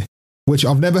opportunity, which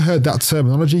I've never heard that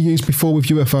terminology used before with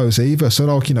UFOs either. So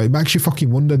like, you know, it makes you fucking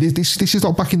wonder. This is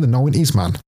like back in the 90s,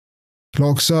 man.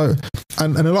 Like, so,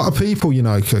 and a lot of people, you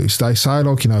know, Coos, they say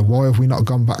like, you know, why have we not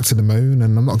gone back to the moon?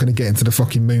 And I'm not going to get into the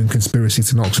fucking moon conspiracy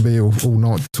to Knoxville all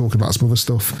night talking about some other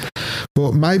stuff,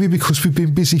 but maybe because we've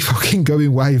been busy fucking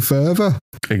going way further.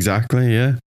 Exactly,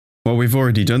 yeah. Well, we've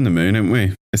already done the moon, haven't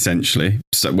we? Essentially.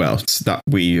 So, well, that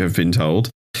we have been told.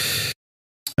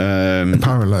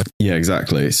 Apparently. Yeah,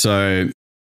 exactly. So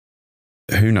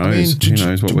who knows? I mean, who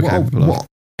knows what we're capable of?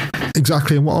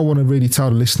 Exactly. And what I want to really tell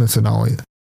the listener tonight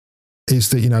is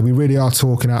that, you know, we really are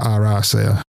talking out our arse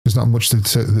here. There's not much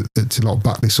to like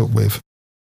back this up with.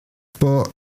 But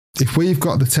if we've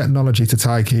got the technology to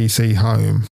take ET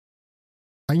home,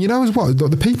 and you know what?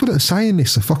 The people that are saying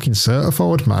this are fucking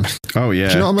certified, man. Oh, yeah.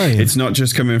 Do you know what I mean? It's not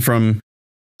just coming from,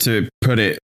 to put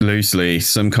it loosely,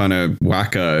 some kind of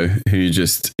wacko who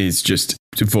is just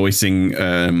voicing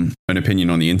an opinion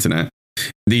on the internet.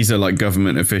 These are like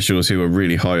government officials who are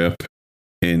really high up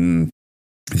in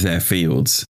their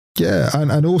fields. Yeah,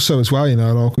 and also as well, you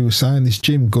know, like we were saying, this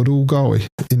Jim Goodall guy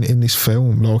in this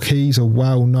film, like he's a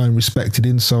well-known, respected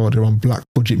insider on black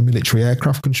budget military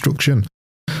aircraft construction.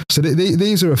 So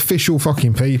these are official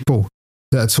fucking people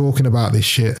that are talking about this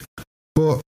shit.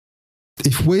 But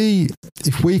if we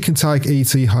can take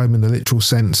ET home in the literal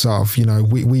sense of, you know,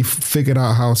 we've figured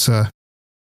out how to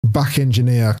back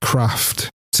engineer craft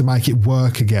to make it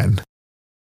work again,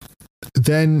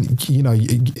 then, you know,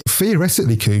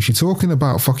 theoretically, Koosh, you're talking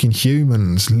about fucking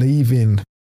humans leaving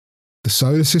the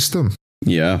solar system.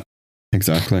 Yeah,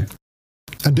 exactly.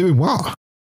 And doing what?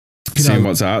 Seeing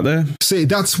what's out there. See,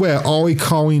 that's where I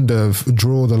kind of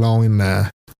draw the line there,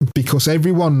 because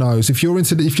everyone knows if you're in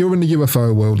the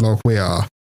UFO world like we are,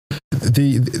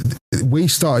 we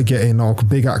started getting like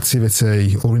big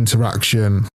activity or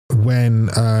interaction when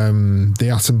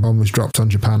the atom bomb was dropped on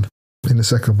Japan in the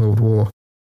Second World War.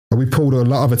 And we pulled a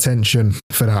lot of attention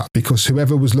for that, because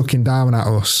whoever was looking down at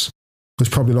us was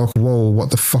probably like, whoa,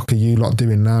 what the fuck are you lot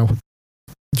doing now?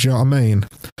 Do you know what I mean?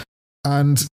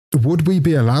 And would we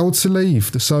be allowed to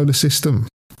leave the solar system?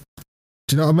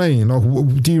 Do you know what I mean?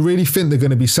 Like, do you really think they're going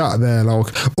to be sat there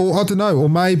like, or I don't know, or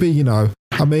maybe, you know,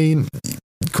 I mean,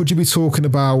 could you be talking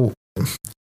about,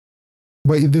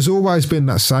 wait, there's always been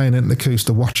that saying, isn't there,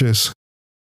 the watchers,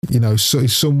 you know, so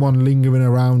is someone lingering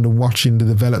around and watching the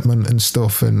development and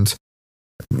stuff, and,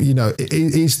 you know,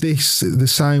 is this the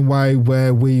same way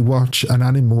where we watch an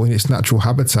animal in its natural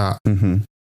habitat? Mm-hmm.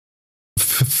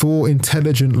 For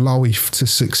intelligent life to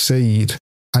succeed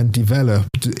and develop,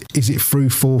 is it through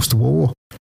forced war?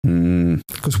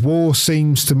 Because war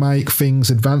seems to make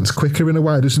things advance quicker in a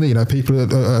way, doesn't it? You know, people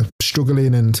are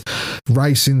struggling and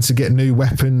racing to get new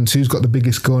weapons. Who's got the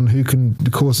biggest gun? Who can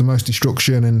cause the most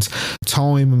destruction? And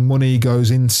time and money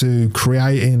goes into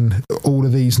creating all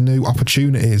of these new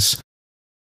opportunities.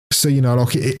 So, you know,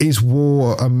 like, it is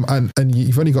war, and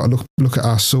you've only got to look at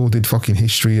our sordid fucking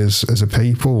history as a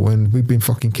people, and we've been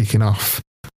fucking kicking off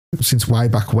since way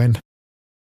back when.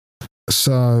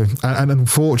 So, and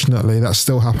unfortunately, that's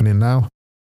still happening now.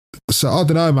 So, I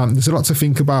don't know, man. There's a lot to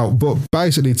think about. But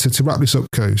basically, to wrap this up,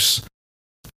 Coos,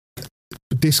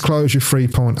 Disclosure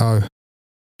 3.0.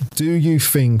 Do you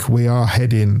think we are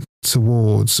heading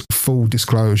towards full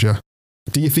disclosure?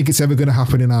 Do you think it's ever going to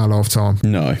happen in our lifetime?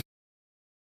 No.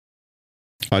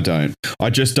 I don't. I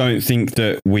just don't think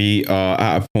that we are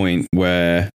at a point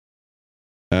where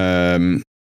the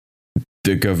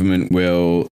government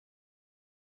will,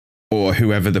 or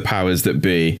whoever the powers that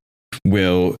be,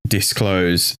 will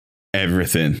disclose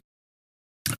everything.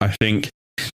 I think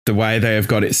the way they have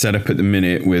got it set up at the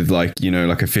minute with, like, you know,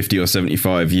 like a 50 or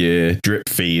 75 year drip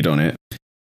feed on it,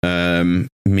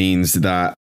 means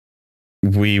that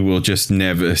we will just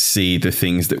never see the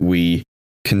things that we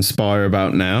conspire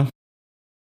about now.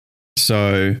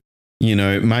 So, you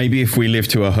know, maybe if we live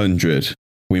to 100,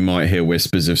 we might hear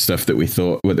whispers of stuff that we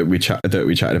thought, that we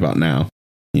chatted about now,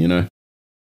 you know?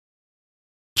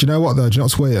 Do you know what, though? Do you know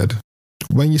what's weird?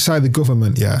 When you say the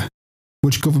government, yeah,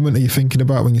 which government are you thinking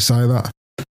about when you say that?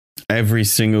 Every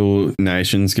single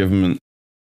nation's government.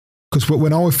 Because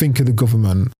when I think of the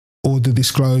government or the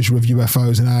disclosure of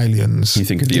UFOs and aliens, you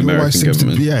think of the American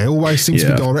government. It always seems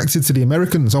to be directed to the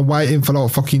Americans. I'm waiting for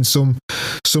like fucking some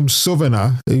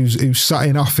southerner who's sat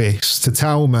in office to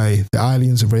tell me the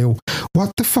aliens are real.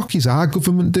 What the fuck is our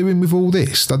government doing with all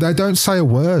this? They don't say a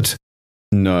word.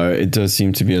 No, it does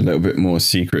seem to be a little bit more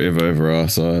secretive over our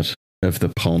side of the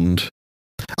pond.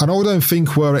 And I don't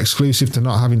think we're exclusive to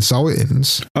not having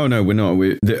sightings. Oh no, we're not.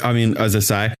 I mean, as I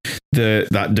say, that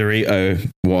Dorito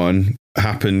one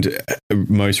happened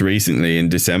most recently in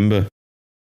December,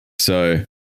 so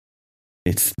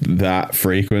it's that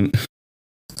frequent.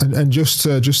 And just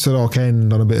to like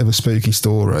end on a bit of a spooky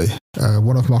story,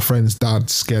 one of my friend's dad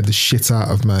scared the shit out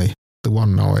of me the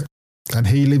one night, and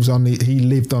he lived on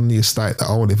the estate that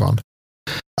I live on,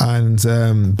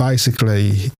 and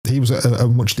basically he was at a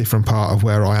much different part of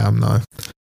where I am now,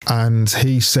 and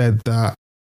he said that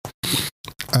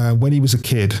when he was a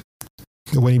kid,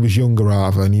 when he was younger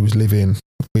rather, and he was living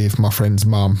with my friend's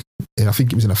mum, I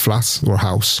think it was in a flat or a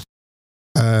house.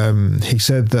 He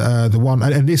said that the one,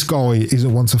 and this guy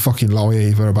isn't one to fucking lie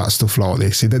either about stuff like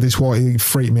this. This is why he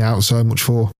freaked me out so much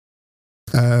for.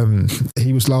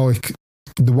 He was like,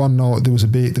 the one night there was a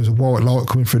white light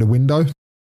coming through the window,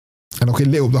 and like it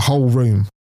lit up the whole room,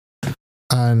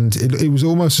 and it was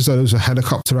almost as though there was a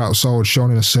helicopter outside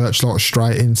shining a searchlight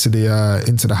straight into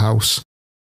the house,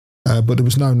 but there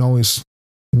was no noise,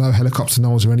 no helicopter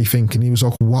noise or anything, and he was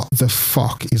like, "What the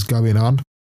fuck is going on?"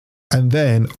 And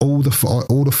then all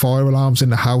the fire alarms in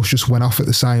the house just went off at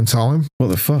the same time. What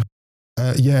the fuck?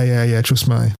 Yeah, trust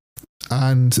me.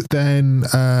 And then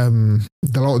the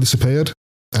light disappeared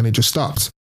and it just stopped.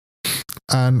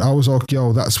 And I was like,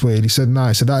 yo, that's weird. He said, no.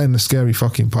 He said, that ain't the scary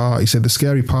fucking part. He said, the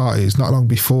scary part is not long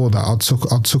before that, I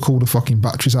took all the fucking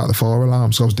batteries out of the fire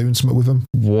alarms. So I was doing something with them.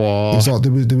 What? It's like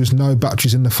there was no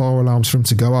batteries in the fire alarms for him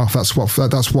to go off. That's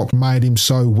what made him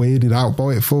so weirded out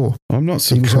by it for. I'm not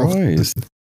surprised. Like,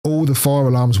 all the fire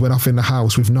alarms went off in the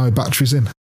house with no batteries in.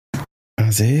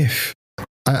 As if.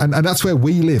 And that's where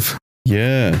we live.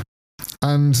 Yeah.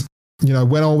 And, you know,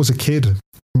 when I was a kid,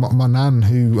 my nan,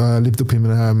 who lived up in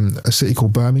a city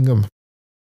called Birmingham,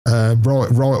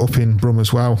 right up in Brum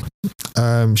as well,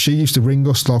 she used to ring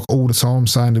us like all the time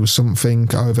saying there was something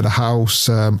over the house.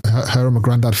 Her and my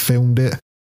granddad filmed it.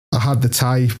 I had the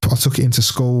tape. I took it into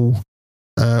school.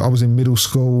 I was in middle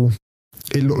school.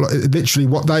 It looked like, literally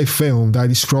what they filmed, they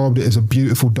described it as a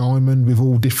beautiful diamond with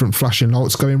all different flashing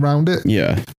lights going around it.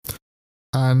 Yeah.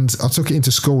 And I took it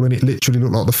into school and it literally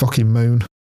looked like the fucking moon.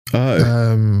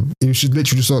 Oh. It was just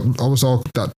literally just like, I was like,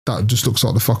 that just looks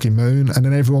like the fucking moon. And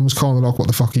then everyone was kind of like, what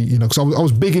the fuck, you know, because I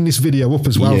was bigging this video up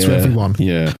as well to everyone.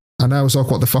 Yeah. And I was like,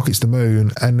 what the fuck, it's the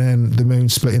moon. And then the moon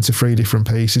split into 3 different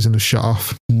pieces and was shut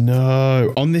off.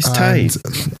 No, on this tape.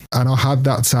 And I had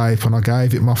that tape and I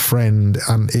gave it my friend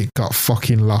and it got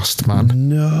fucking lost, man.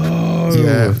 No.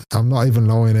 Yeah, I'm not even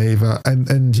lying either.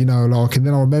 And you know, like, and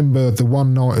then I remember the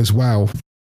one night as well,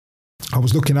 I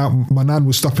was looking out, my nan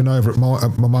was stopping over at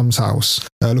my mum's house,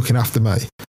 looking after me.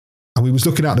 And we was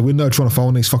looking out the window trying to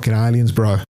find these fucking aliens,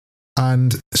 bro.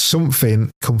 And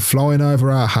something come flying over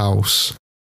our house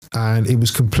and it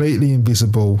was completely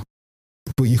invisible,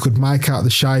 but you could make out the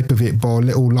shape of it by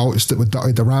little lights that were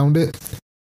dotted around it.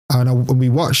 And we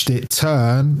watched it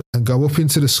turn and go up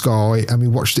into the sky, and we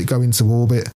watched it go into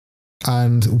orbit.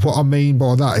 And what I mean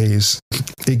by that is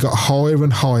it got higher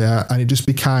and higher and it just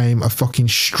became a fucking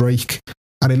streak.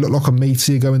 And it looked like a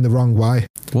meteor going the wrong way.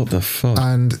 What the fuck?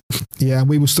 And yeah,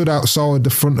 we were stood outside the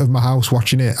front of my house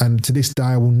watching it. And to this day,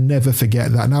 I will never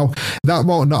forget that. Now, that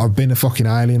might not have been a fucking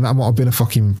alien. That might have been a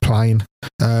fucking plane.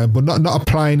 But not a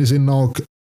plane as in like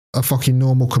a fucking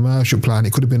normal commercial plane.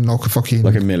 It could have been like a fucking...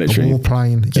 Like a military... war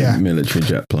plane. Yeah. Military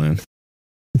jet plane.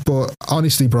 But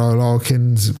honestly, bro, like,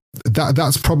 and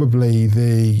that's probably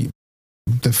the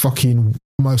fucking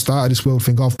most out of this world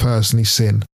thing I've personally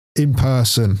seen in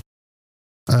person.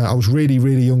 I was really,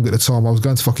 really young at the time. I was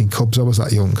going to fucking Cubs. I was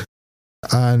that young.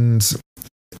 And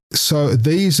so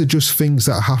these are just things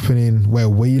that are happening where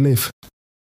we live.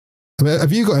 I mean,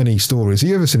 have you got any stories? Have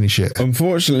you ever seen any shit?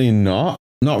 Unfortunately not.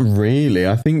 Not really.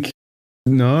 I think,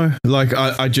 no. Like,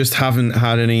 I just haven't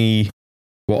had any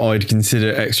what I'd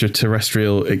consider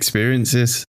extraterrestrial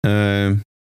experiences.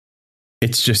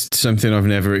 It's just something I've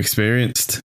never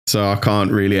experienced. So I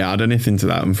can't really add anything to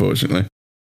that, unfortunately.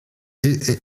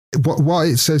 What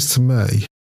it says to me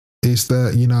is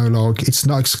that, you know, like, it's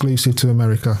not exclusive to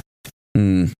America.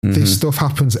 Mm-hmm. This stuff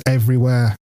happens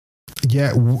everywhere.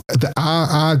 Yeah,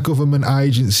 our government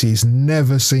agencies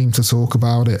never seem to talk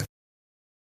about it.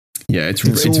 Yeah, it's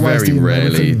very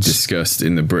rarely discussed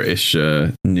in the British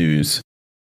news.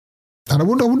 And I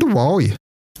wonder why.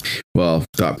 Well,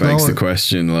 that begs the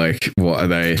question, like, what are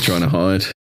they trying to hide,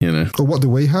 you know? Or what do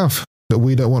we have that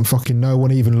we don't want fucking no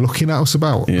one even looking at us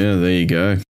about? Yeah, there you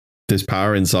go. There's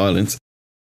power in silence.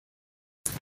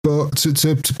 But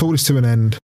to pull this to an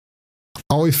end,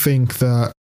 I think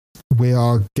that we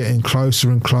are getting closer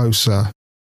and closer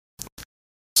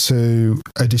to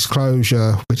a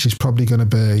disclosure, which is probably going to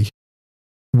be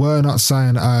we're not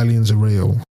saying aliens are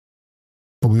real,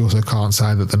 but we also can't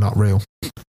say that they're not real.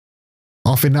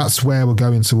 I think that's where we're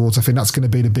going towards. I think that's going to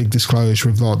be the big disclosure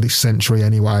of like this century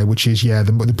anyway, which is, there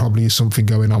probably is something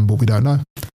going on, but we don't know.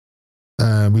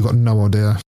 We've got no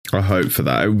idea. I hope for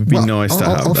that. It would be nice to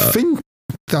have that. I think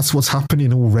that's what's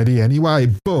happening already anyway,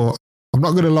 but I'm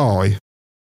not going to lie.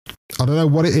 I don't know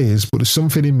what it is, but there's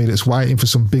something in me that's waiting for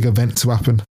some big event to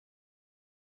happen.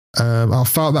 I've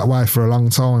felt that way for a long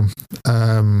time.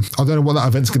 I don't know what that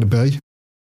event's going to be.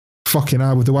 Fucking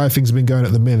hell, with the way things have been going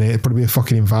at the minute, it'd probably be a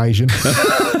fucking invasion. Do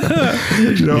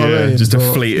you know what I mean? Just a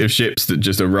fleet of ships that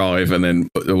just arrive, and then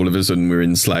all of a sudden we're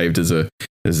enslaved as a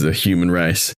human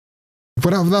race.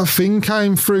 But that thing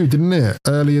came through, didn't it?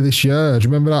 Earlier this year. Do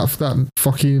you remember that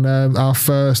fucking our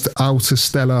first outer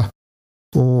stellar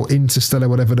or interstellar,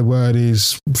 whatever the word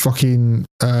is, fucking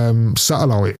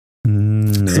satellite?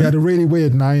 No. It had a really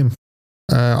weird name.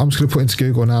 I'm just going to put into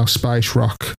Google now. Space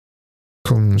rock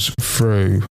comes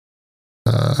through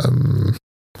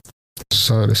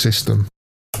solar system.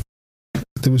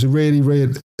 There was a really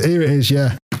weird. Here it is.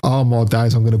 Yeah. Oh my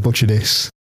days! I'm going to butcher this.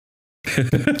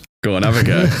 Go on, have a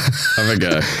go. Have a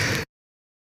go.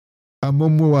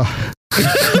 Oumuamua.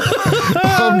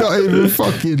 I'm not even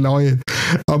fucking lying.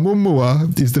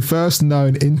 Oumuamua is the first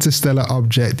known interstellar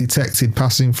object detected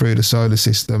passing through the solar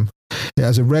system. It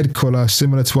has a red colour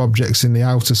similar to objects in the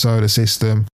outer solar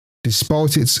system.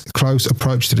 Despite its close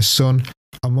approach to the sun,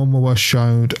 Oumuamua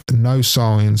showed no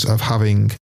signs of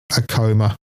having a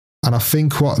coma. And I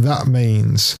think what that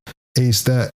means is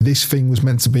that this thing was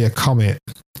meant to be a comet,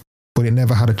 but it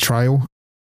never had a trail.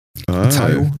 Oh. A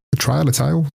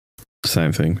tail.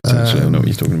 Same thing. Essentially, I know what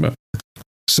you're talking about.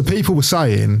 So people were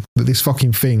saying that this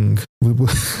fucking thing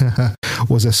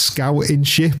was a scouting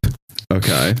ship.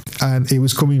 Okay. And it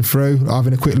was coming through,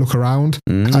 having a quick look around.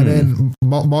 And then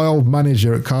my old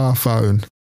manager at Carphone,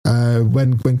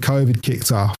 when COVID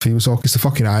kicked off, he was like, it's the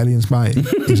fucking aliens, mate.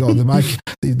 He's like,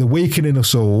 they're weakening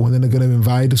us all, and then they're going to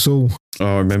invade us all. Oh,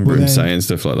 I remember him saying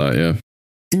stuff like that, yeah.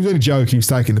 He was only joking, he was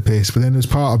taking the piss. But then there's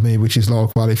part of me which is like,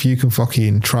 well, if you can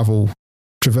fucking traverse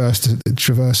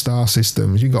star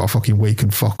systems, you got a fucking week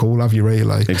and fuck all, have you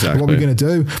really? Exactly. What are we going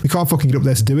to do? We can't fucking get up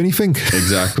there to do anything.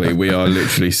 Exactly. We are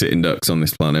literally sitting ducks on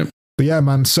this planet. But yeah,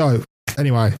 man. So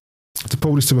anyway, to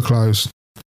pull this to a close,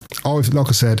 like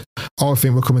I said, I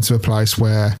think we're coming to a place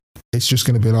where it's just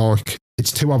going to be like,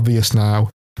 it's too obvious now.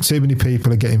 Too many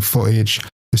people are getting footage.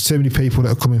 There's too many people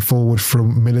that are coming forward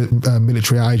from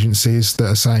military agencies that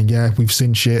are saying, yeah, we've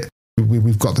seen shit.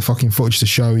 We've got the fucking footage to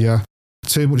show you.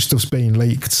 Too much stuff's being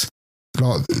leaked.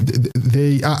 Like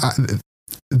the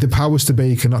powers to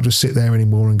be cannot just sit there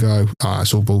anymore and go,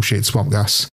 it's all bullshit, swamp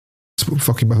gas, it's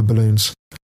fucking rubber balloons.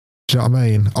 Do you know what I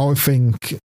mean? I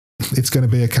think it's going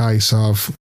to be a case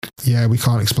of, yeah, we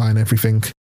can't explain everything,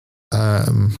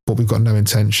 but we've got no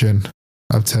intention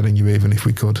of telling you even if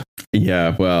we could.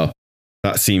 Yeah, well,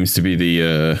 that seems to be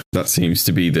the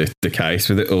case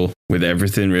with it all, with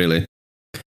everything really.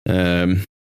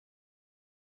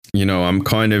 You know, I'm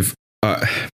kind of,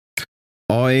 as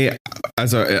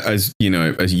you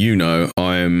know,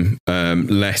 I'm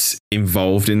less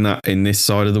involved in this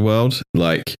side of the world.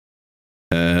 Like,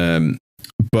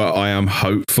 but I am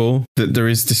hopeful that there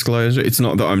is disclosure. It's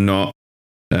not that I'm not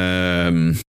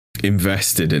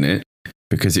invested in it,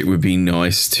 because it would be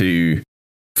nice to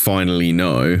finally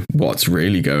know what's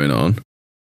really going on.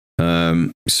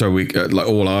 So we like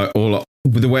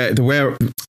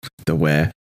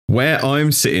where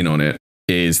I'm sitting on it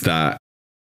is that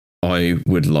I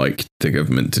would like the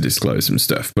government to disclose some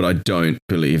stuff, but I don't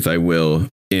believe they will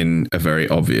in a very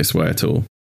obvious way at all.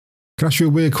 Can I ask you a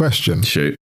weird question?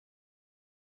 Shoot.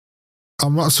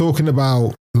 I'm not talking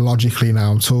about logically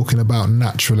now. I'm talking about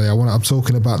naturally. I'm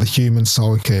talking about the human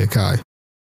psyche, okay?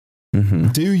 Mm-hmm.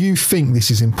 Do you think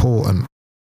this is important?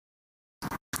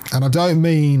 And I don't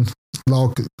mean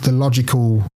like the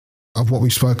logical of what we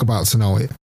spoke about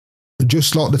tonight.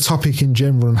 Just like the topic in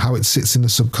general and how it sits in the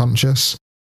subconscious.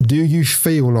 Do you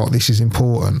feel like this is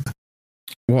important?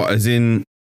 What, as in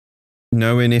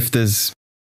knowing if there's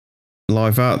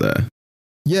life out there?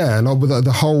 Yeah, like with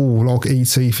the whole like ET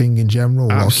thing in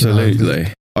general. Absolutely. Like, you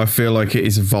know, I feel like it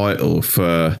is vital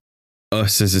for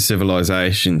us as a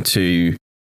civilization to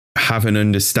have an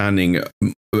understanding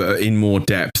in more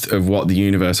depth of what the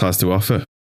universe has to offer.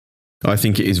 I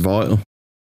think it is vital.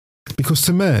 Because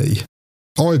to me,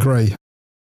 I agree.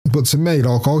 But to me,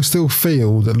 like, I still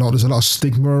feel that like there's a lot of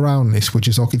stigma around this, which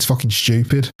is like it's fucking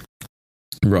stupid.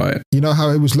 Right. You know how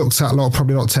it was looked at like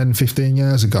probably like 10, 15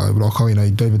 years ago? Like, oh, you know,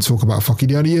 you don't even talk about fucking...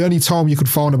 The only time you could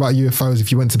find about UFOs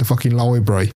if you went to the fucking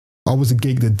library. I was a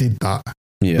geek that did that.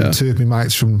 Yeah. with two of my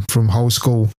mates from high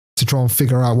school to try and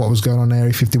figure out what was going on in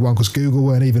Area 51 because Google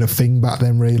weren't even a thing back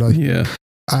then, really. Yeah.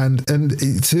 And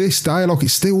to this day, like, it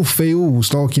still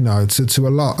feels like, you know, to a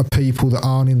lot of people that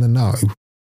aren't in the know,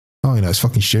 oh, you know, it's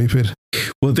fucking stupid.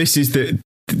 Well, this is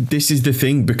the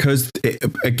thing, because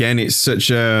it's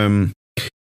such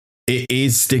it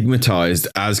is stigmatized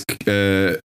as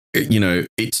you know,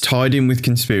 it's tied in with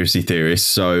conspiracy theorists,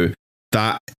 so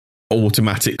that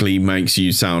automatically makes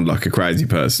you sound like a crazy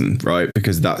person, right?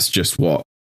 Because that's just what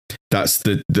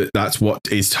that's what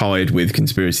is tied with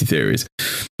conspiracy theories.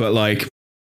 But like,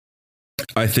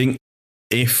 I think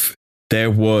if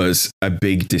there was a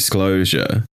big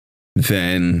disclosure,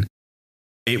 then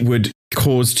it would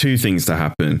cause two things to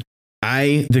happen.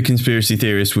 A, the conspiracy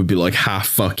theorists would be like, ha,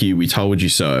 fuck you, we told you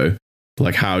so.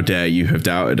 Like, how dare you have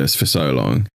doubted us for so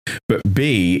long? But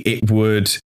B, it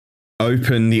would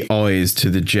open the eyes to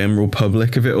the general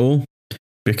public of it all,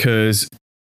 because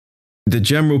the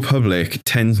general public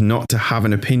tends not to have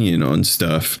an opinion on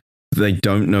stuff they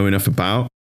don't know enough about,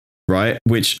 right?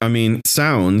 Which, I mean,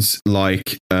 sounds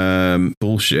like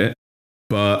bullshit,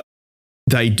 but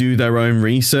they do their own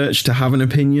research to have an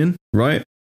opinion, right?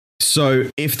 So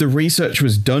if the research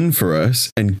was done for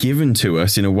us and given to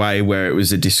us in a way where it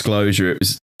was a disclosure, it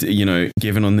was, you know,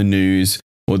 given on the news,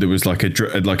 or there was like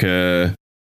a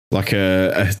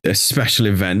special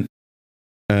event,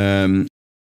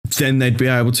 then they'd be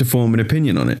able to form an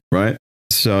opinion on it, right?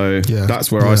 So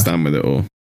that's where I stand with it all.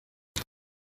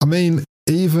 I mean,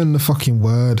 even the fucking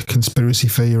word conspiracy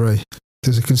theory,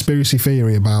 there's a conspiracy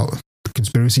theory about the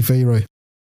conspiracy theory,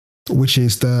 which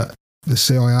is that the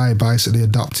CIA basically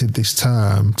adopted this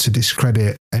term to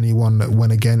discredit anyone that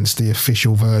went against the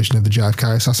official version of the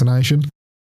JFK assassination.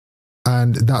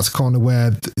 And that's kind of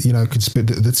where, you know,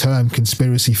 the term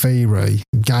conspiracy theory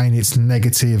gained its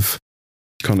negative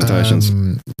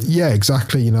connotations. Yeah,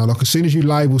 exactly. You know, like, as soon as you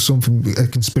label something a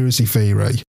conspiracy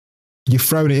theory, you're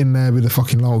throwing it in there with the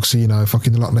fucking likes, you know,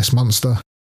 fucking the Loch Ness Monster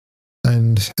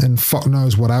and fuck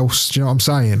knows what else. Do you know what I'm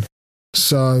saying?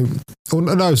 So,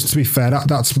 no, to be fair,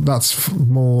 that's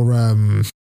more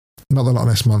not the Loch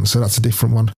Ness Monster. That's a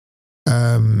different one.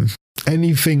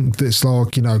 Anything that's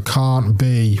like, you know, can't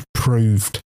be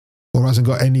proved or hasn't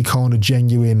got any kind of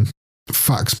genuine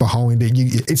facts behind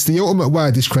it. It's the ultimate way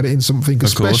of discrediting something,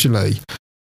 especially,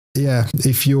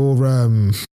 if you're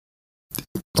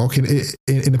like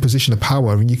in a position of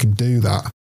power and you can do that.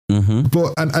 Mm-hmm.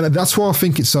 But and that's why I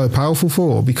think it's so powerful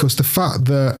for, because the fact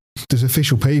that there's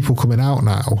official people coming out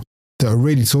now that are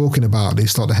really talking about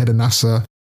this, like the head of NASA,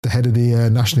 the head of the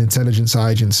National Intelligence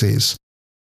Agencies,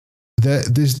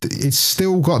 it's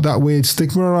still got that weird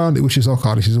stigma around it, which is like,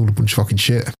 oh, this is all a bunch of fucking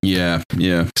shit. Yeah.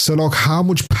 So, like, how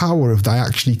much power have they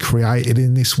actually created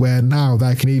in this, where now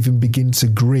they can even begin to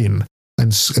grin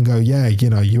and go, yeah,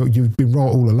 you know, you've been right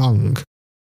all along.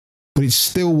 But it's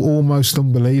still almost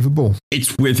unbelievable.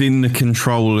 It's within the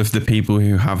control of the people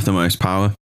who have the most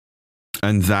power,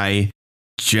 and they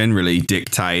generally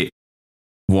dictate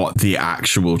what the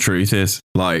actual truth is.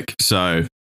 Like, so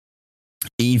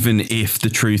even if the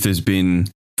truth has been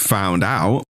found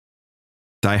out,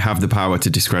 they have the power to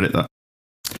discredit that.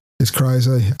 It's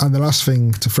crazy. And the last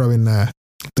thing to throw in there,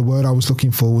 the word I was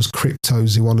looking for was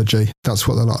cryptozoology. That's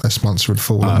what the Loch Ness Monster would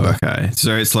fall under. Okay.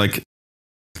 So it's like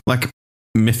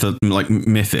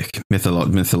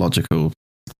mythological.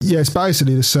 Yeah, it's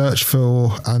basically the search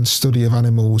for and study of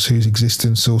animals whose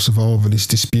existence or survival is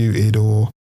disputed,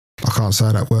 or I can't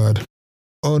say that word,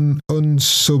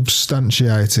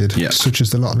 unsubstantiated, such as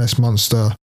the Loch Ness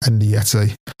Monster and the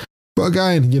Yeti. But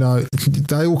again, you know,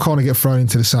 they all kind of get thrown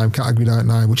into the same category, don't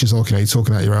they? Which is like, you know, you're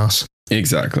talking out your ass.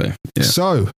 Exactly. Yeah.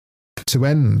 So, to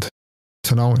end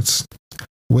tonight,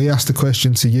 we asked the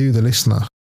question to you, the listener.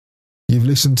 You've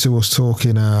listened to us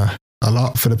talking a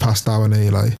lot for the past hour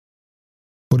nearly,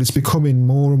 but it's becoming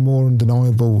more and more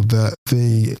undeniable that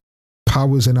the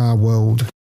powers in our world,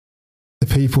 the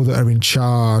people that are in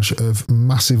charge of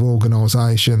massive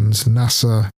organisations,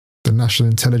 NASA, the National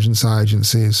Intelligence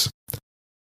Agencies,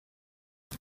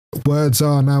 words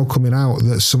are now coming out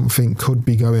that something could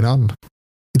be going on.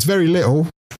 It's very little, and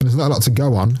there's not a lot to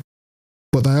go on,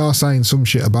 but they are saying some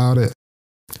shit about it.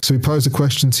 So we pose the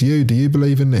question to you, do you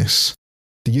believe in this?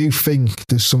 Do you think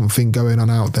there's something going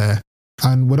on out there?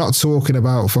 And we're not talking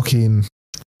about fucking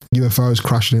UFOs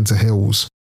crashing into hills.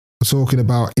 We're talking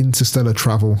about interstellar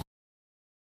travel,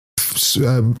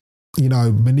 you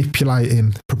know,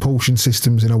 manipulating propulsion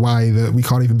systems in a way that we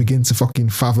can't even begin to fucking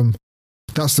fathom.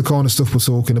 That's the kind of stuff we're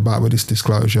talking about with this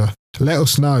disclosure. Let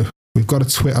us know. We've got a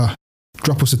Twitter.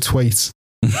 Drop us a tweet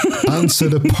Answer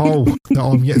the poll that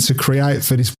I'm yet to create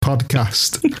for this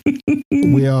podcast.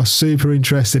 We are super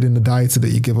interested in the data that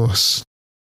you give us.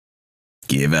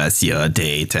 Give us your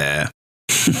data.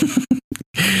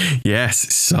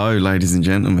 Yes. So, ladies and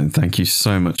gentlemen, thank you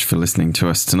so much for listening to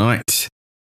us tonight.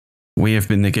 We have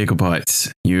been the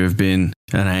Gigglebytes. You have been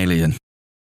an alien.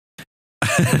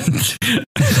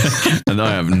 And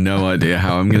I have no idea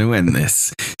how I'm going to end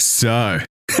this. So,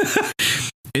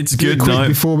 it's good night.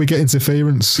 Before we get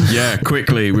interference. Yeah,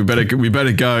 quickly. We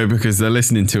better go because they're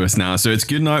listening to us now. So it's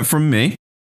good night from me.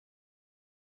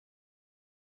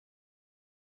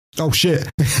 Oh shit!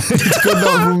 It's good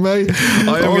night from me.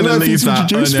 I am going to leave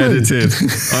that unedited.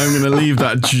 I'm going to leave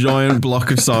that giant block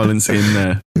of silence in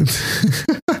there.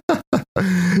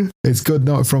 It's good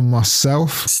night from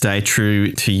myself. Stay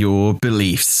true to your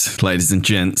beliefs, ladies and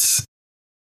gents,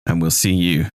 and we'll see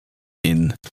you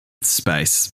in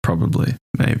space, probably,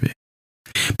 maybe.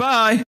 Bye.